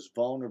that was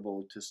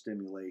vulnerable to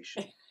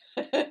stimulation.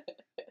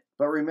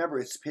 But remember,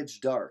 it's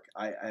pitch dark.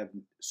 I have,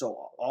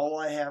 so all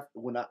I have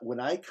when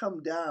I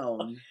come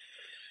down,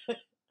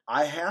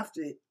 I have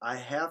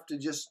to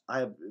just, I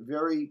have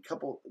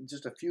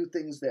just a few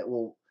things that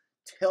will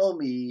tell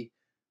me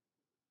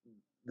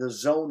the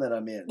zone that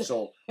I'm in.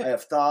 So I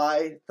have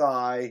thigh,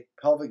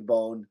 pelvic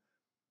bone,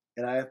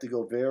 and I have to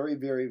go very,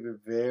 very,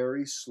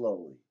 very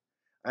slowly.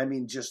 I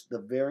mean, just the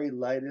very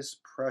lightest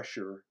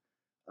pressure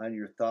on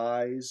your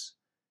thighs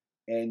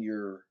and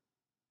your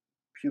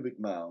pubic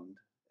mound,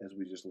 as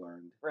we just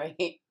learned.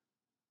 Right.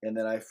 And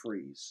then I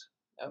freeze.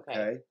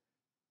 Okay.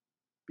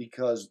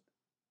 Because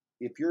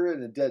if you're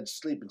in a dead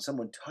sleep and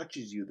someone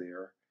touches you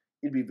there,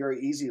 it'd be very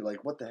easy,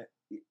 like, what the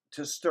heck,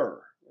 to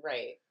stir.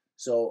 Right.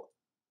 So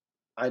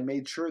I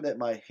made sure that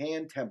my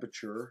hand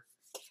temperature,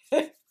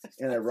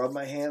 and I rubbed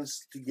my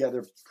hands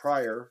together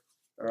prior,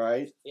 all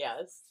right?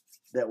 Yes.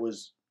 That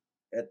was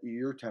at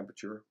your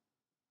temperature.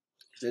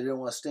 Because I didn't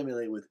want to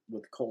stimulate with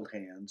cold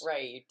hands.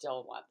 Right, you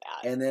don't want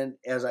that. And then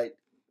as I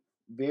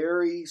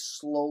very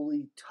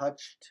slowly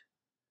touched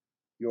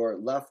your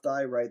left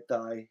thigh, right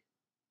thigh,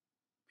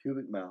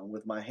 pubic mound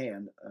with my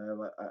hand,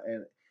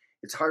 and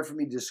it's hard for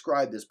me to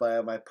describe this, but I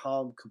have my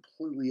palm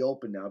completely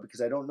open now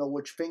because I don't know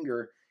which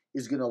finger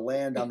is going to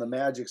land on the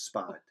magic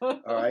spot, all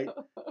right?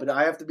 But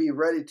I have to be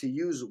ready to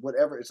use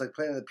whatever. It's like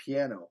playing the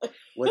piano.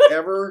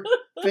 Whatever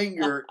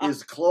finger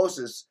is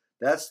closest,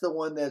 that's the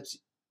one that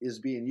is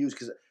being used,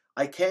 because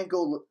I can't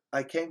go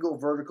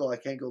vertical, I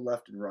can't go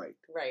left and right.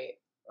 Right.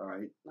 All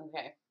right?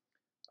 Okay.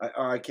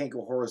 I can't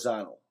go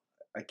horizontal.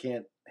 I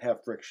can't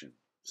have friction.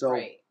 So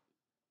right.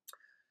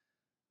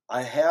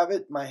 I have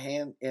it in my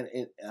hand, and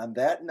on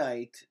that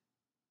night,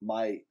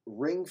 my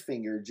ring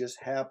finger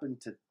just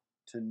happened to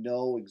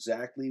know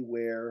exactly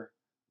where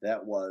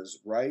that was,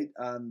 right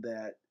on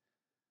that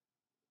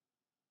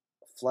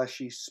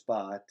fleshy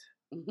spot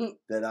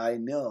that I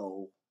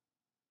know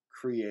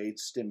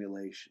creates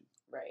stimulation.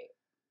 Right.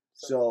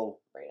 So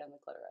right on the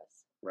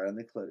clitoris. Right on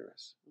the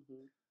clitoris.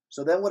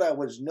 So then what I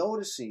was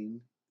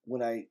noticing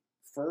when I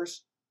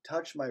first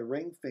touched my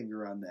ring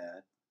finger on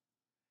that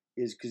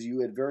is, because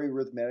you had very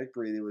rhythmic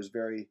breathing, it was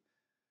very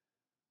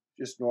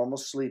just normal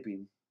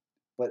sleeping,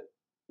 but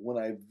when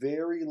I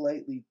very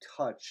lightly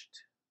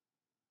touched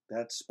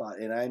that spot,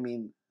 and I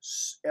mean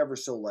ever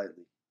so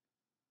lightly,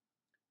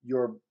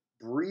 your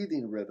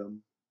breathing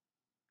rhythm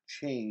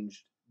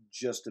changed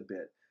just a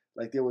bit.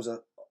 Like there was a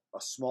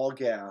small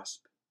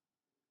gasp,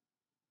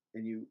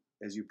 and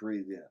as you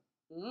breathed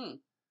in.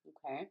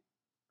 Okay.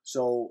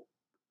 So,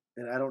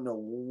 and I don't know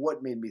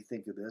what made me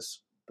think of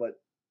this, but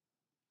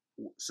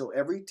so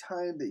every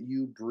time that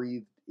you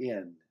breathed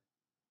in,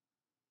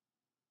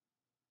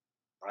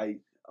 I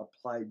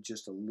applied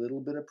just a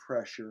little bit of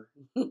pressure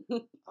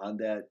on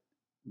that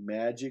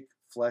magic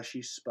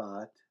fleshy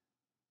spot.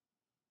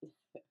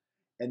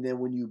 And then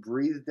when you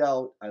breathed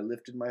out, I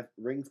lifted my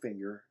ring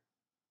finger.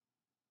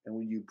 And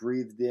when you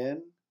breathed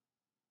in,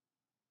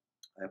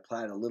 I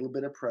applied a little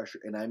bit of pressure,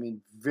 and I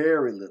mean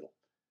very little.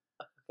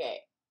 Okay.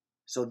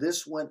 So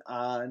this went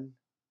on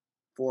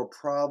for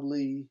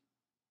probably,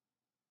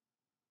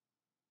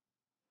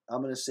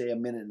 I'm going to say, a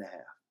minute and a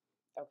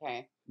half.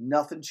 Okay.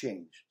 Nothing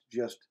changed.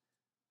 Just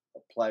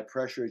apply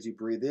pressure as you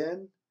breathe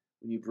in.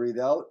 When you breathe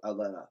out, I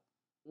let up.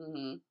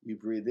 Mm-hmm. You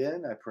breathe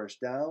in, I press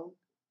down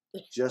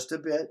just a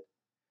bit.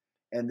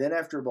 And then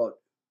after about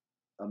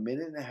a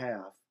minute and a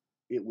half,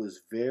 it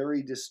was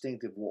very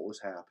distinctive what was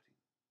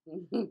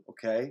happening.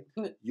 Okay?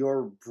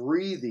 Your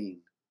breathing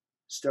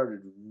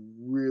started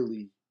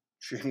really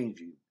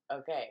changing.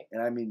 Okay.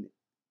 And I mean,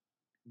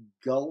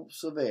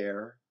 gulps of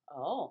air.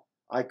 Oh.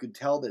 I could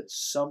tell that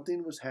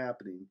something was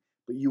happening,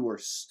 but you were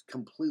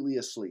completely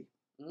asleep.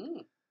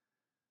 Mm.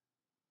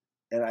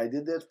 And I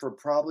did that for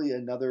probably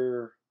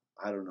another,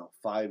 I don't know,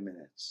 5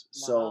 minutes.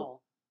 Wow.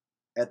 So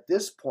at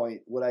this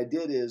point, what I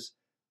did is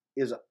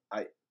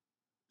I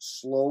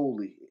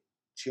slowly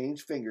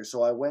changed fingers.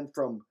 So I went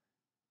from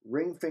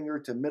ring finger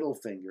to middle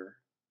finger.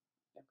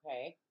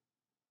 Okay.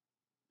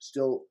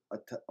 Still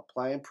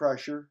applying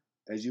pressure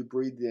as you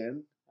breathed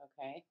in.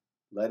 Okay.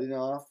 Letting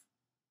off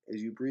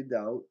as you breathed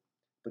out.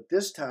 But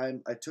this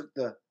time I took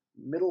the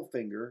middle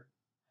finger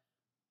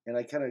and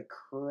I kind of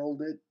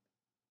curled it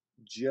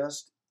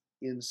just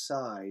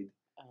inside.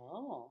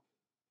 Oh.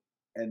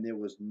 And there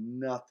was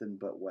nothing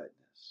but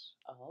wetness.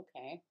 Oh,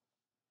 okay.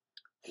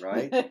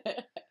 Right?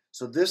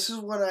 So this is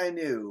what I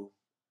knew.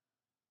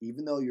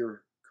 Even though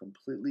you're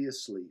completely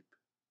asleep,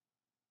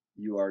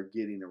 you are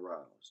getting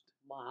aroused.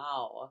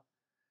 Wow.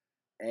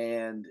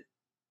 And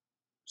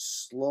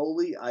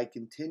slowly I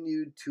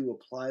continued to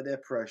apply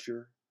that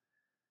pressure.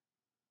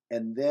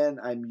 And then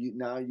I'm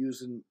now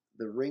using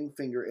the ring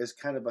finger as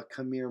kind of a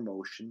come here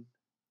motion.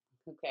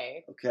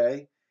 Okay.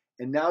 Okay?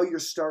 And now you're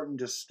starting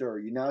to stir.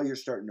 You're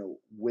starting to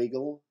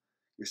wiggle.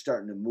 You're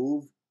starting to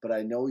move, but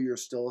I know you're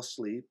still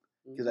asleep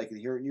because I can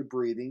hear it in your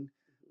breathing.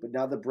 But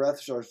now the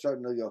breaths are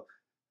starting to go.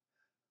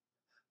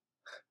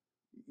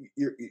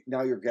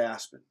 Now you're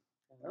gasping.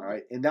 Oh. All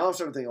right? And now I'm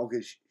starting to think,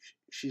 okay,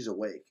 she's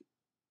awake.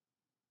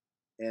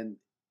 And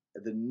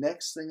the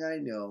next thing I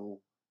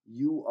know,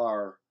 you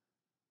are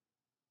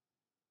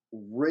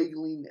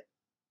wriggling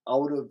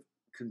out of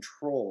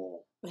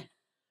control.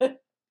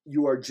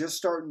 You are just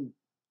starting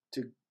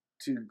to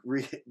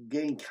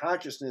gain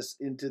consciousness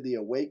into the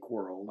awake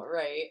world.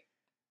 Right.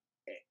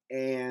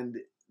 And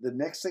the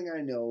next thing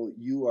I know,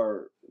 you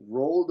are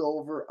rolled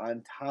over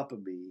on top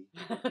of me,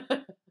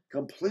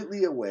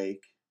 completely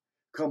awake,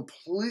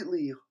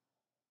 completely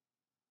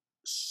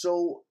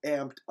so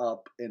amped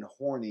up and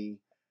horny.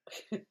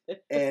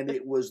 And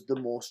it was the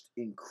most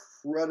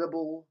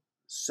incredible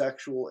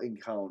sexual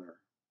encounter.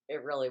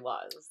 It really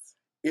was.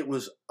 It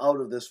was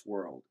out of this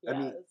world. Yes. I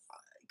mean,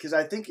 because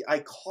I think I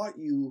caught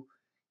you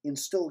in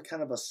still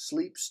kind of a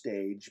sleep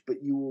stage, but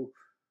you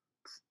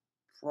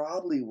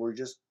probably were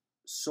just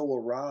so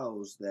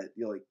aroused that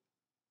you're like.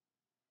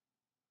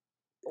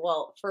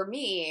 Well, for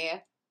me,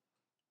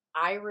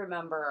 I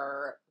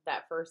remember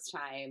that first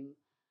time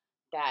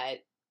that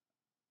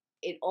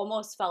it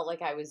almost felt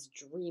like I was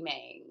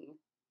dreaming,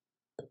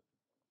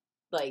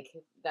 like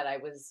that I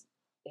was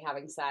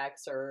having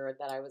sex or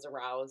that I was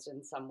aroused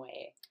in some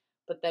way.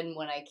 But then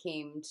when I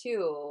came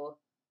to,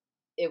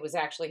 it was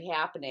actually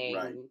happening.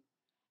 Right.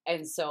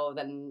 And so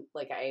then,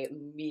 like, I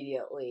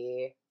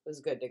immediately was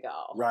good to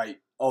go. Right.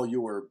 Oh,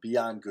 you were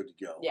beyond good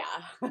to go.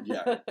 Yeah.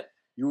 Yeah.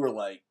 You were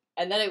like.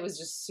 And then it was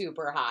just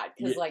super hot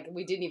because, like,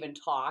 we didn't even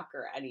talk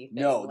or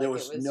anything. No, like, there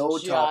was no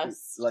talking.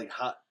 Like,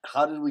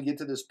 how did we get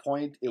to this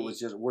point? It was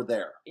just, we're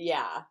there.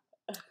 Yeah.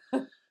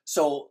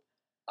 So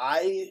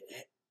I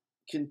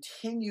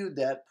continued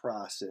that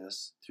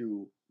process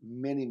through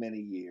many, many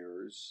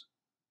years.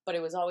 But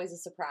it was always a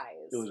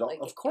surprise. It was, like,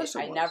 of course,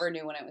 I never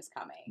knew when it was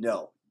coming.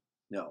 No.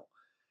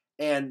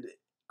 And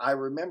I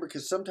remember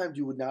because sometimes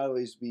you would not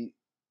always be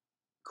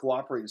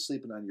cooperating,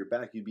 sleeping on your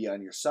back. You'd be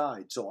on your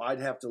side. So I'd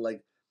have to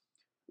like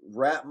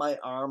wrap my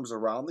arms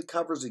around the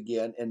covers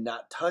again and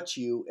not touch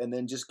you, and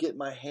then just get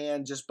my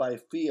hand just by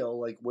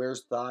feel, like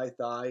where's thigh,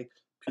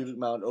 pubic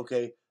mound.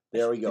 Okay,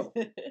 there we go.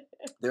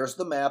 There's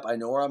the map. I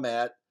know where I'm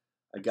at.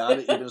 I got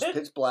it. Even if it's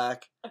pitch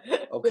black.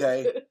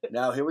 Okay,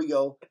 now here we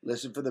go.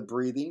 Listen for the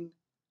breathing.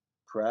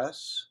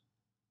 Press.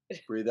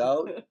 Breathe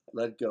out.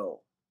 Let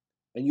go.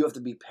 And you have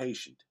to be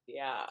patient.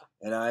 Yeah.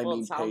 And I mean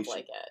it sounds patient.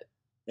 like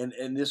it.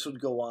 And this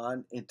would go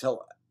on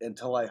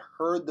until I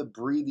heard the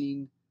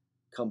breathing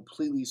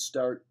completely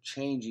start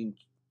changing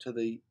to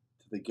the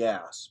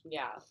gasp.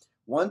 Yeah.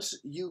 Once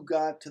you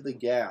got to the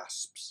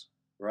gasps,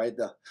 right?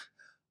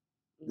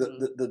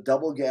 The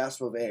double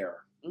gasp of air.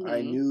 Mm-hmm.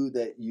 I knew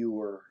that you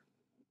were.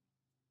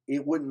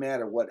 It wouldn't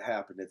matter what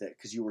happened at that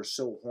because you were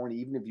so horny.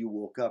 Even if you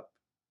woke up,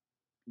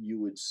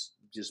 you would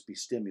just be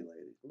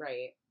stimulated.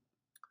 Right.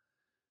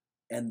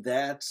 And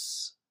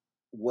that's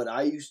what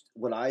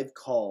I've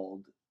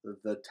called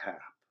the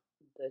tap.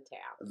 The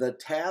tap. The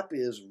tap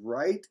is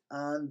right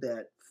on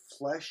that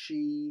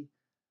fleshy.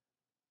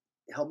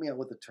 Help me out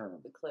with the term.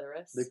 The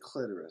clitoris. The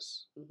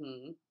clitoris.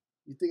 Mm-hmm.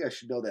 You think I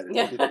should know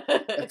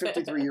that? At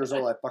 53 years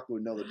old, I fucking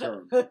would know the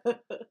term.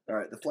 All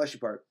right, the fleshy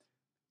part.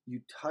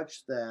 You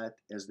touch that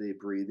as they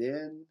breathe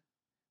in.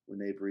 When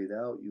they breathe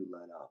out, you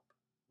let up.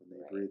 When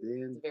they breathe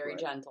in, it's very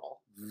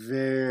gentle.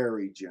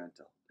 Very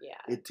gentle.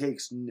 Yeah. It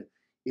takes.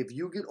 If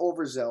you get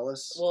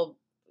overzealous. Well,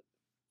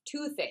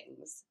 two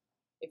things.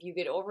 If you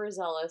get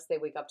overzealous, they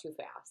wake up too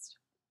fast.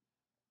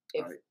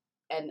 If Right.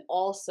 And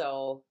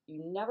also,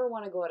 you never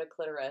want to go at a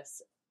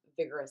clitoris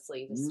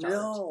vigorously to start.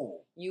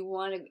 No. You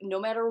want to,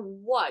 no matter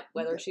what,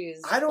 whether she's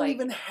I don't like,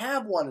 even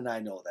have one, and I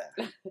know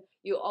that.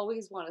 you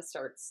always want to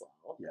start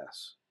slow.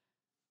 Yes.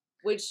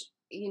 Which,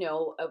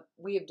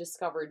 we have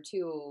discovered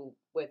too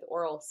with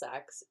oral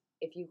sex,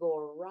 if you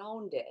go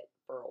around it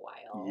for a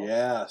while,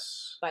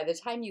 Yes. by the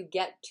time you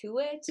get to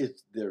it,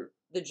 It's there.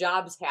 the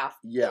job's half,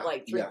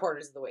 like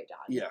 3/4 of the way done.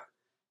 Yeah.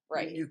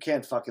 Right. You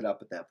can't fuck it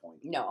up at that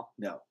point. No.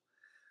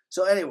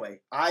 So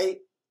anyway,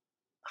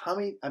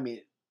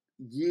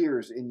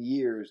 years and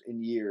years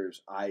and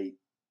years, I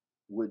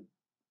would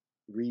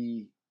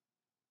recreate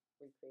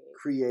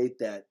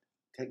that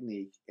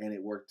technique, and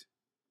it worked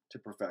to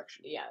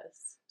perfection.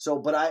 Yes. So,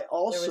 but I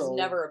also... There was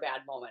never a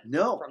bad moment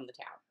from the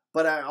tap.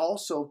 But I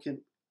also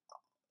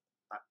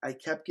I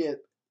kept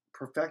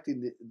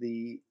perfecting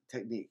the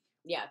technique.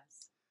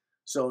 Yes.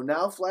 So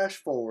now flash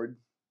forward,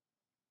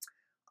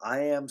 I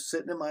am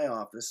sitting in my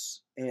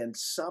office, and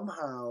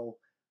somehow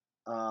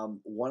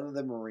one of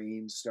the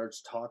Marines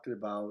starts talking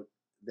about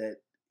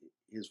that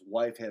his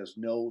wife has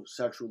no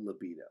sexual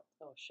libido.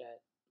 Oh,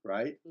 shit.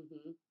 Right?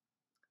 Mm-hmm.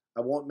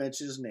 I won't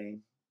mention his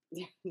name.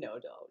 No,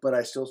 don't. But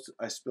I still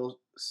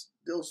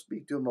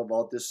speak to him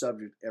about this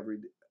subject every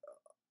day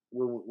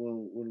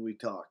when we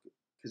talk,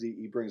 because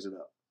he brings it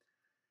up.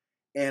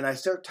 And I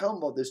start telling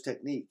him about this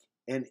technique.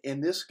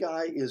 And this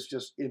guy is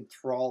just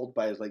enthralled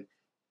by it. Like,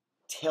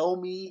 tell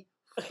me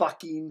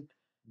fucking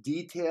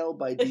detail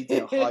by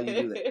detail how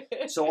you do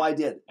that. So I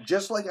did.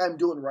 Just like I'm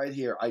doing right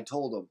here, I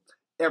told him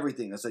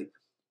everything. I was like,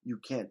 you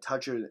can't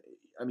touch her.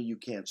 I mean, you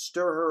can't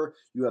stir her.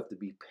 You have to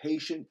be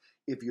patient.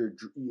 If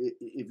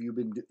you've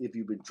been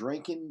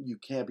drinking, you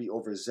can't be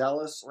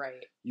overzealous.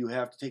 Right. You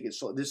have to take it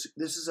slow. This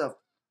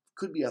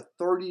could be a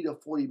 30 to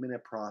 40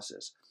 minute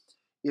process.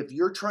 If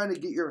you're trying to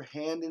get your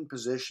hand in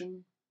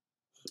position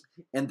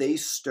and they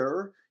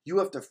stir, you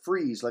have to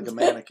freeze like a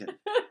mannequin.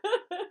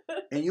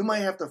 And you might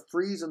have to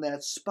freeze in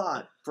that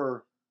spot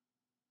for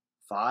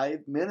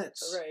 5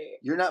 minutes. Right.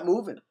 You're not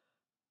moving.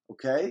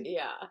 Okay?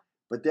 Yeah.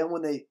 But then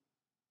when they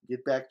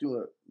get back to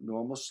a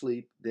normal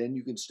sleep, then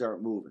you can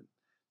start moving.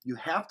 You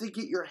have to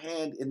get your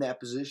hand in that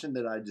position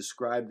that I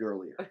described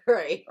earlier.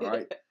 Right. All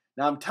right?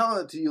 Now, I'm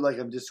telling it to you like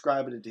I'm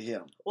describing it to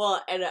him.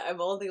 Well, and I'm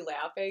only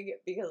laughing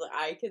because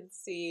I can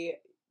see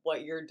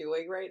what you're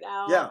doing right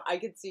now. Yeah. I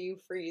can see you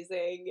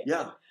freezing.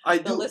 Yeah, I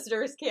do. The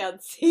listeners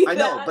can't see I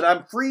know, but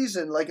I'm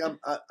freezing like I'm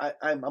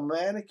a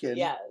mannequin.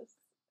 Yes.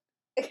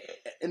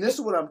 And this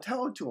is what I'm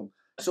telling to him.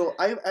 So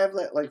I have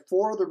like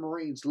 4 other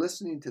Marines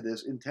listening to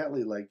this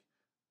intently like,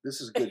 this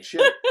is good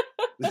shit.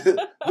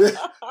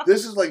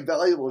 This is like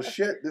valuable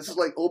shit. This is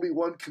like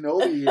Obi-Wan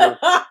Kenobi here.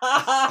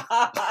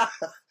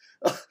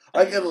 I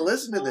gotta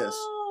listen to this.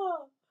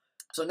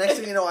 So next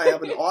thing you know, I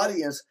have an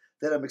audience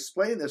that I'm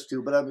explaining this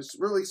to, but I'm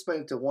really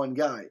explaining to one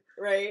guy.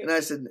 Right. And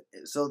I said,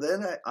 so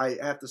then I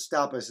have to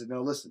stop. I said,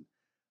 no, listen,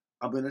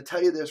 I'm going to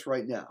tell you this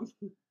right now.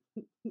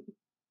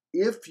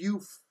 If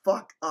you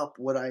fuck up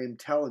what I am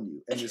telling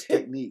you and this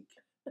technique,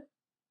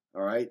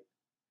 all right,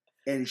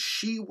 and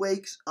she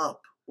wakes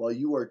up while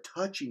you are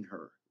touching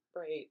her,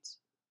 right,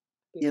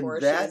 before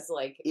she's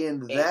like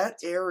in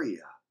that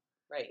area,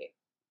 right,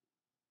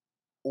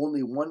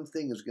 only one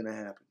thing is going to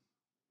happen.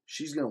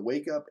 She's going to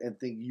wake up and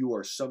think you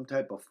are some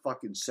type of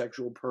fucking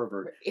sexual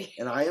pervert. Right.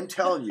 And I am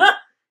telling you,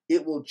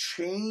 it will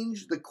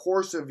change the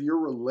course of your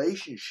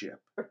relationship.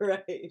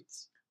 Right.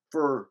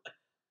 For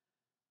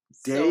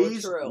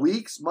days,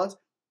 weeks, months,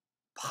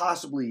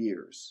 possibly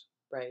years.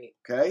 Right.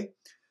 Okay?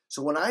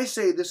 So when I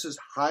say this is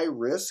high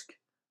risk,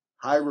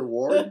 high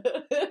reward,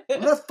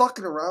 I'm not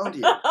fucking around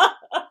here.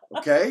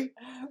 Okay?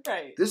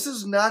 Right. This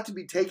is not to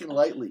be taken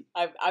lightly.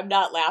 I'm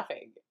not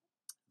laughing.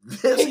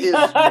 This is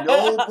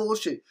no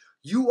bullshit.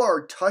 You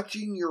are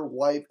touching your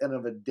wife and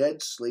of a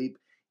dead sleep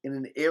in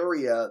an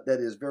area that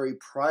is very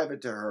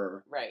private to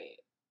her. Right.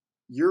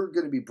 You're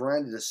going to be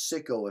branded a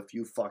sicko if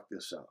you fuck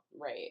this up.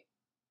 Right.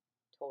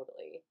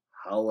 Totally.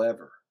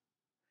 However,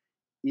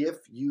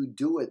 if you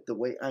do it the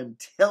way I'm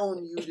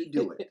telling you to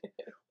do it,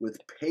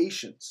 with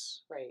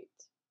patience,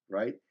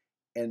 right,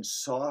 and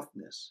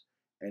softness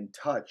and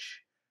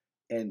touch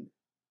and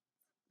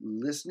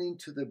listening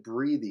to the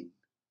breathing,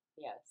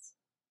 yes,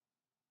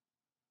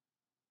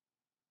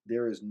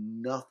 there is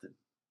nothing.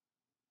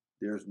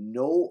 There's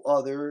no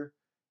other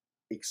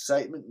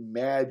excitement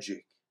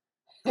magic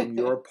from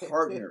your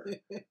partner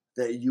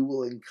that you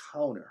will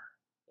encounter.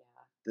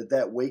 Yeah.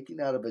 That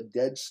waking out of a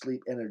dead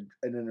sleep and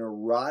an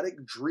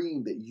erotic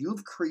dream that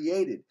you've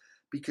created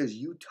because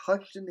you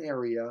touched an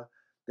area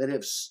that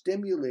have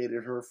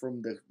stimulated her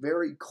from the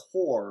very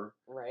core,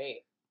 right,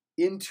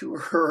 into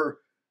her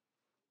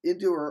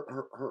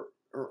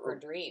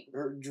dream,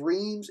 her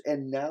dreams,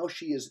 and now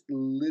she is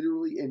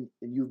literally, and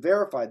you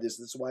verified this.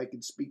 That's why I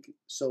can speak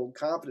so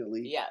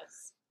confidently.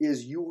 Yes,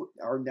 is you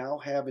are now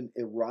having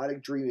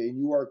erotic dream, and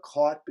you are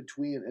caught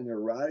between an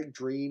erotic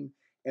dream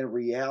and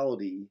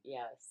reality.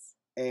 Yes,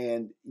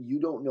 and you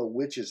don't know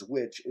which is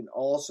which, and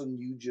all of a sudden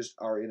you just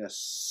are in a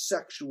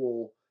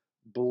sexual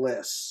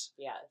bliss.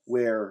 Yes,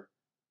 where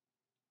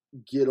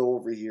get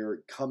over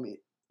here, come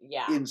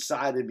Yeah.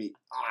 inside of me,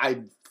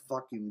 I'm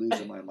fucking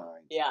losing my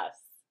mind. Yes.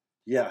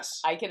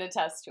 Yes. I can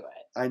attest to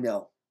it. I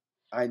know.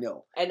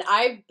 And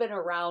I've been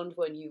around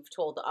when you've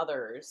told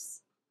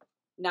others,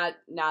 not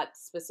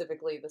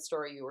specifically the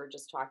story you were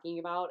just talking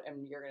about,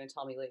 and you're going to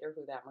tell me later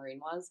who that Marine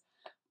was,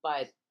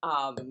 but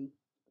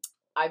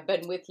I've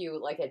been with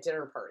you like at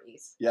dinner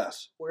parties.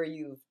 Yes. Where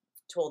you've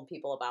told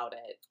people about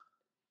it.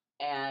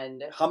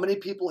 And how many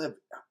tables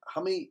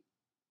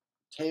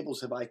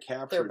have I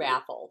captured? They're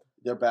baffled.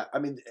 I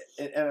mean,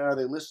 and are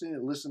they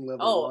listening? Listen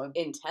level one? Oh,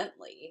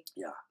 intently.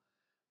 Yeah.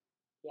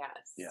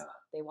 Yes. Yeah.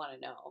 They want to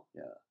know.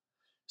 Yeah.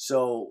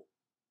 So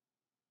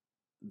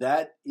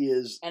that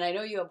is. And I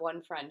know you have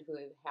one friend who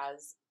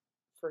has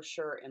for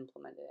sure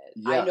implemented it.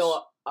 Yes. I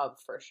know of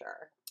for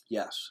sure.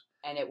 Yes.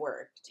 And it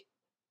worked.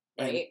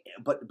 Right?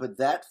 But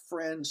that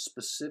friend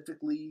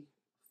specifically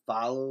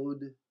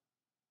followed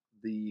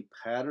the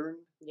pattern,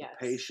 yes.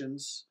 the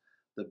patience,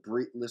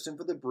 listen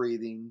for the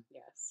breathing.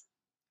 Yes.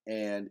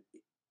 And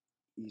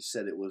he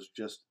said it was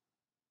just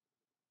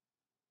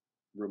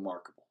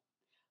remarkable.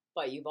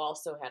 But you've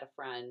also had a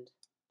friend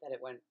that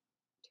it went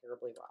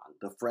terribly wrong.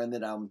 The friend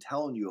that I'm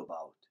telling you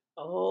about.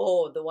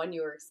 Oh, the one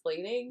you were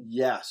explaining?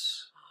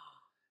 Yes.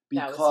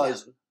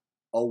 Because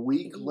a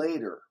week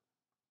later,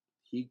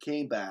 he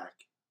came back,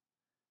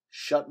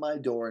 shut my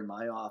door in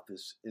my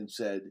office, and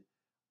said,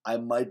 I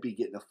might be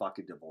getting a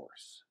fucking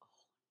divorce.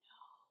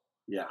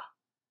 Oh, no. Yeah.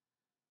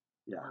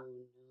 Yeah. Oh,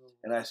 no.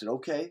 And I said,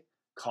 okay,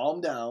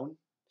 calm down.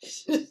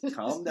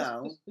 Calm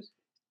down.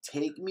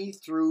 Take me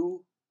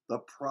through the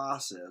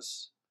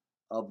process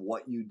of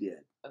what you did.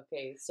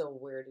 Okay, so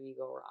where did he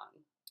go wrong?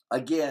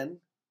 Again,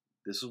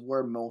 this is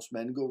where most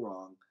men go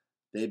wrong.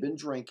 They've been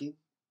drinking,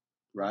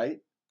 right?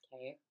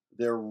 Okay.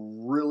 They're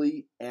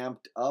really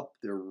amped up.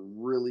 They're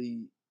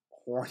really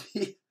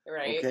horny.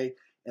 Right. Okay.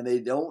 And they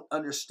don't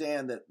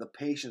understand that the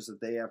patience that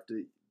they have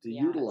to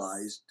yes.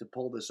 utilize to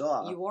pull this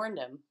off. You warned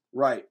him.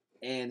 Right.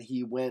 And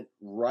he went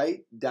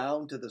right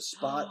down to the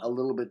spot a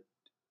little bit.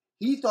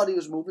 He thought he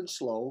was moving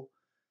slow,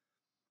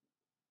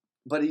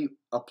 but he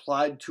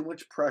applied too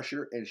much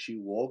pressure, and she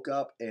woke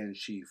up and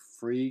she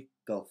freaked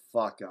the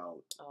fuck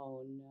out.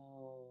 Oh,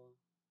 no.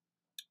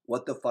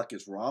 What the fuck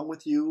is wrong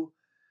with you?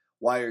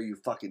 Why are you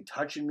fucking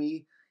touching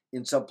me?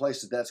 In some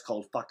places, that's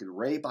called fucking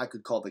rape. I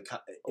could call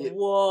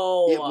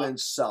Whoa. It went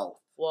south.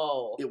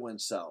 Whoa. It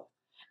went south.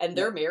 And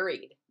they're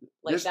married.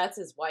 Like, that's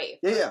his wife.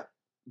 Yeah, yeah.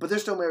 But they're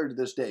still married to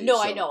this day. No,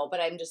 so. I know, but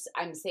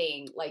I'm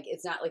saying, like,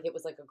 it's not like it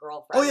was like a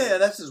girlfriend. Oh, yeah,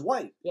 that's his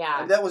wife. Yeah. I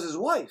mean, that was his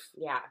wife.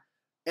 Yeah.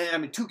 And, I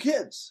mean, 2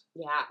 kids.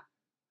 Yeah.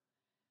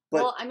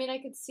 But, well, I mean, I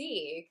could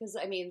see, because,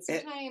 I mean,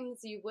 sometimes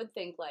you would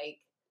think, like,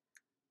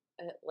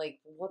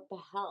 what the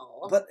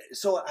hell? But,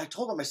 so I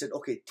told him, I said,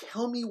 okay,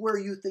 tell me where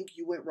you think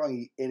you went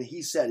wrong. And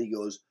he said, he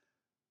goes,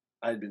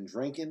 I'd been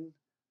drinking.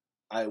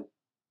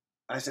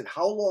 I said,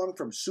 how long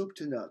from soup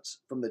to nuts?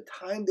 From the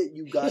time that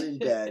you got in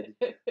bed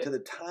to the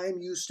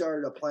time you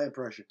started applying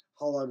pressure,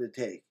 how long did it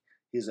take?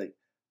 He's like,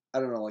 I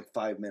don't know, like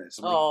 5 minutes.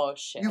 I'm like,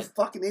 shit. You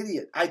fucking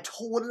idiot.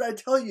 What did I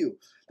tell you?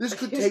 This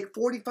could take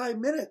 45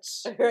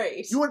 minutes.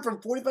 Right. You went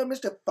from 45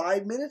 minutes to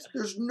 5 minutes?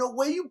 There's no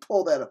way you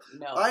pull that up.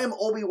 No. I am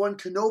Obi-Wan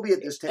Kenobi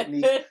at this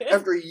technique.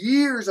 After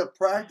years of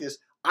practice,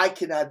 I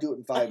cannot do it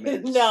in 5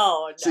 minutes.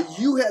 No. So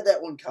you had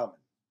that one coming.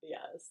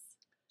 Yes.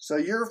 So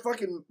your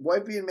fucking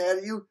wife being mad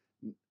at you?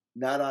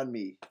 Not on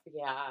me.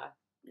 Yeah.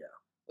 Yeah.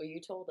 Well, you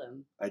told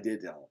him. I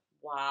did tell him.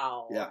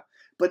 Wow. Yeah.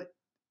 But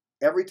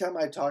every time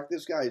I talk to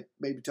this guy,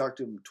 maybe talk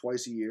to him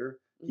twice a year,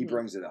 he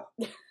brings it up.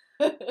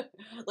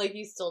 Like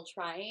he's still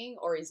trying,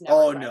 or he's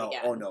never tried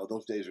again? Oh, no.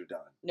 Those days are done.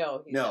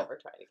 No, he's never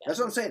tried again. That's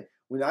what I'm saying.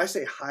 When I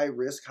say high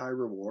risk, high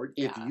reward,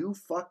 if you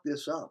fuck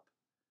this up,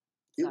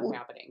 it's not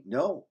happening.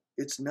 No,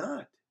 it's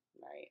not.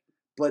 Right.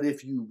 But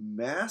if you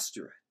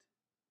master it,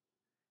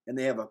 and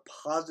they have a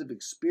positive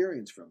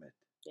experience from it.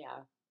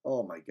 Yeah.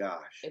 Oh my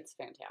gosh. It's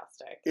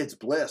fantastic. It's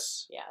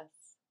bliss.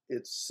 Yes.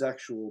 It's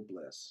sexual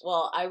bliss.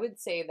 Well, I would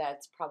say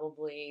that's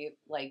probably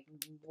like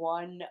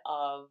one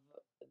of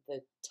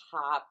the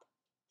top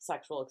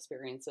sexual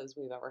experiences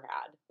we've ever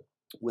had.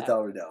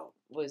 Without a doubt.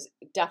 Was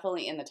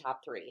definitely in the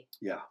top 3.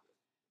 Yeah.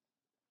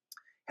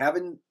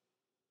 Having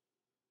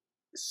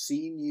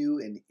seen you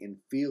and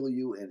feel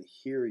you and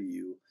hear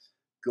you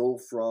go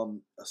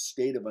from a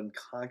state of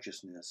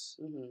unconsciousness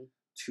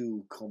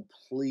to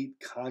complete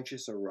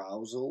conscious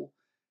arousal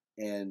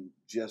and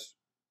just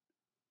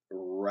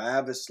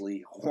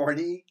ravishly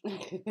horny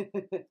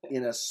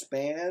in a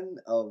span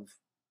of,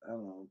 I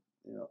don't know,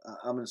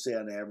 I'm going to say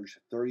on average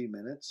 30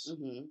 minutes.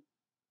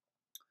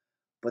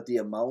 But the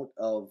amount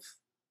of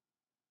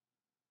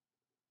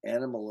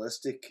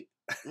animalistic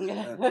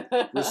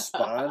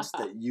response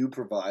that you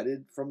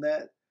provided from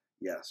that,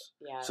 yes.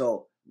 Yeah.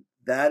 So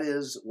that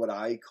is what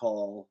I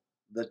call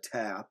the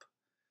tap.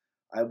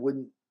 I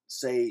wouldn't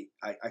say,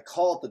 I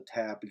call it the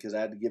tap because I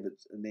had to give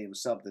it a name of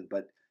something,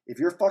 but if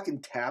you're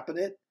fucking tapping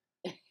it,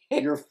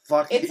 you're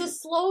fucking... It's a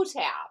slow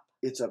tap.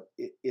 It's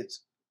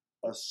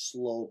a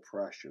slow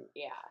pressure.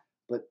 Yeah.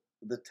 But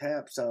the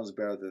tap sounds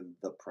better than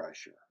the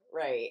pressure.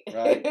 Right.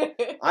 Right.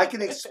 I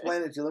can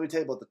explain it to you. Let me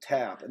tell you about the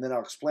tap, and then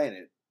I'll explain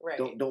it. Right.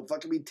 Don't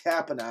fucking be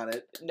tapping on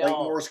it No. like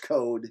Morse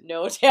code.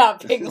 No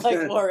tapping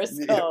like Morse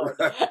Yeah, code.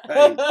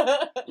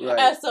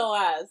 right.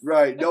 SOS.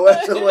 Right. No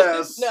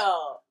SOS.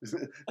 No.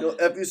 No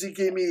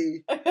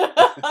FUCK-me. Right?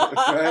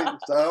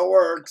 That's how it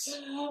works.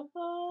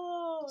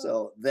 Oh.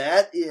 So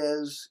that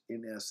is,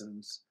 in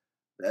essence,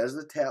 that is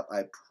the tap.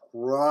 I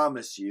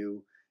promise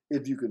you,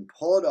 if you can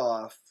pull it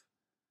off,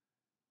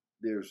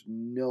 there's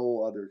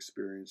no other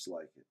experience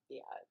like it. Yeah,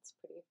 it's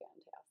pretty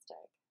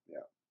fantastic.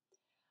 Yeah.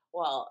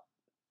 Well,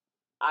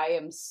 I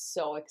am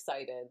so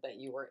excited that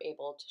you were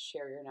able to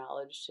share your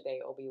knowledge today,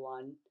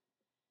 Obi-Wan.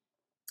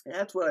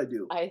 That's what I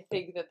do. I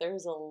think that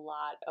there's a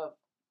lot of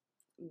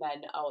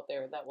men out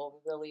there that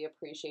will really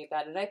appreciate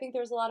that. And I think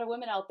there's a lot of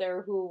women out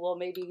there who will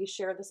maybe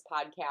share this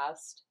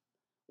podcast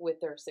with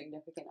their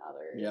significant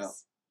others. Yeah.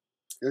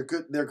 There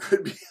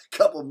could be a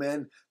couple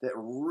men that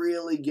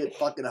really get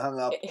fucking hung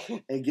up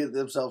and get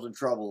themselves in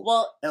trouble.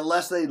 Well,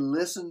 unless they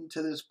listen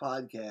to this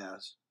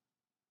podcast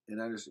and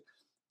understand.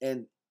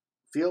 And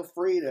feel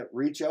free to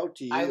reach out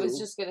to you. I was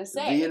just gonna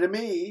say via to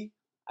me.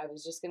 I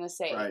was just gonna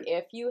say, Right.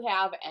 if you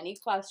have any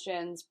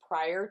questions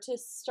prior to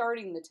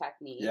starting the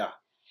technique Yeah.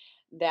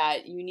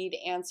 that you need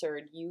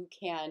answered, you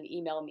can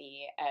email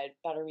me at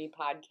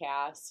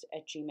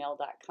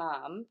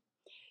bettermepodcast@gmail.com.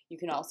 You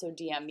can also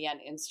DM me on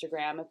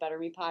Instagram at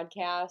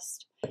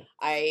bettermepodcast.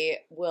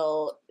 I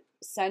will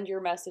send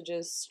your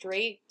messages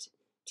straight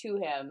to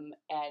him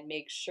and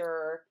make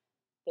sure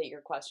that your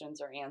questions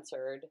are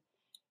answered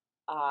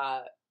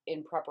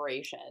in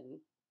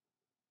preparation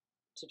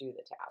to do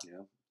the tap.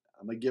 Yeah.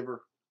 I'm a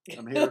giver.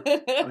 I'm here.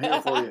 I'm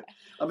here for you.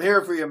 I'm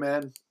here for you,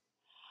 man.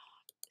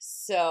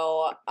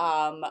 So,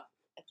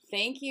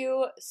 thank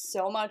you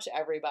so much,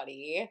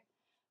 everybody,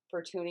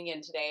 for tuning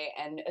in today,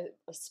 and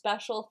a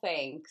special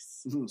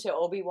thanks to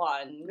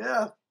Obi-Wan.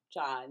 Yeah.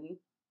 John,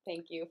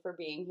 thank you for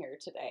being here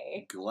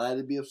today. Glad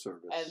to be of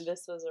service. And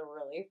this was a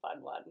really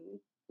fun one.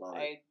 Love it.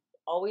 I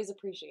always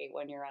appreciate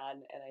when you're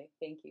on, and I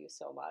thank you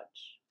so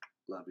much.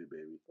 Love you,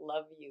 baby.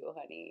 Love you,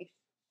 honey.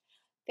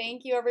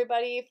 Thank you,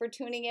 everybody, for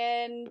tuning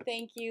in.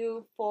 Thank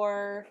you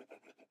for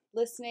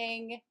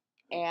listening,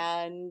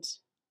 and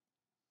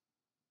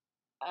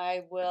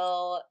I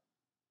will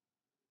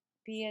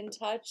be in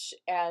touch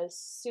as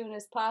soon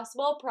as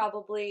possible.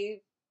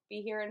 Probably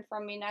be hearing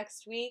from me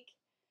next week.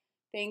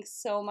 Thanks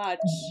so much.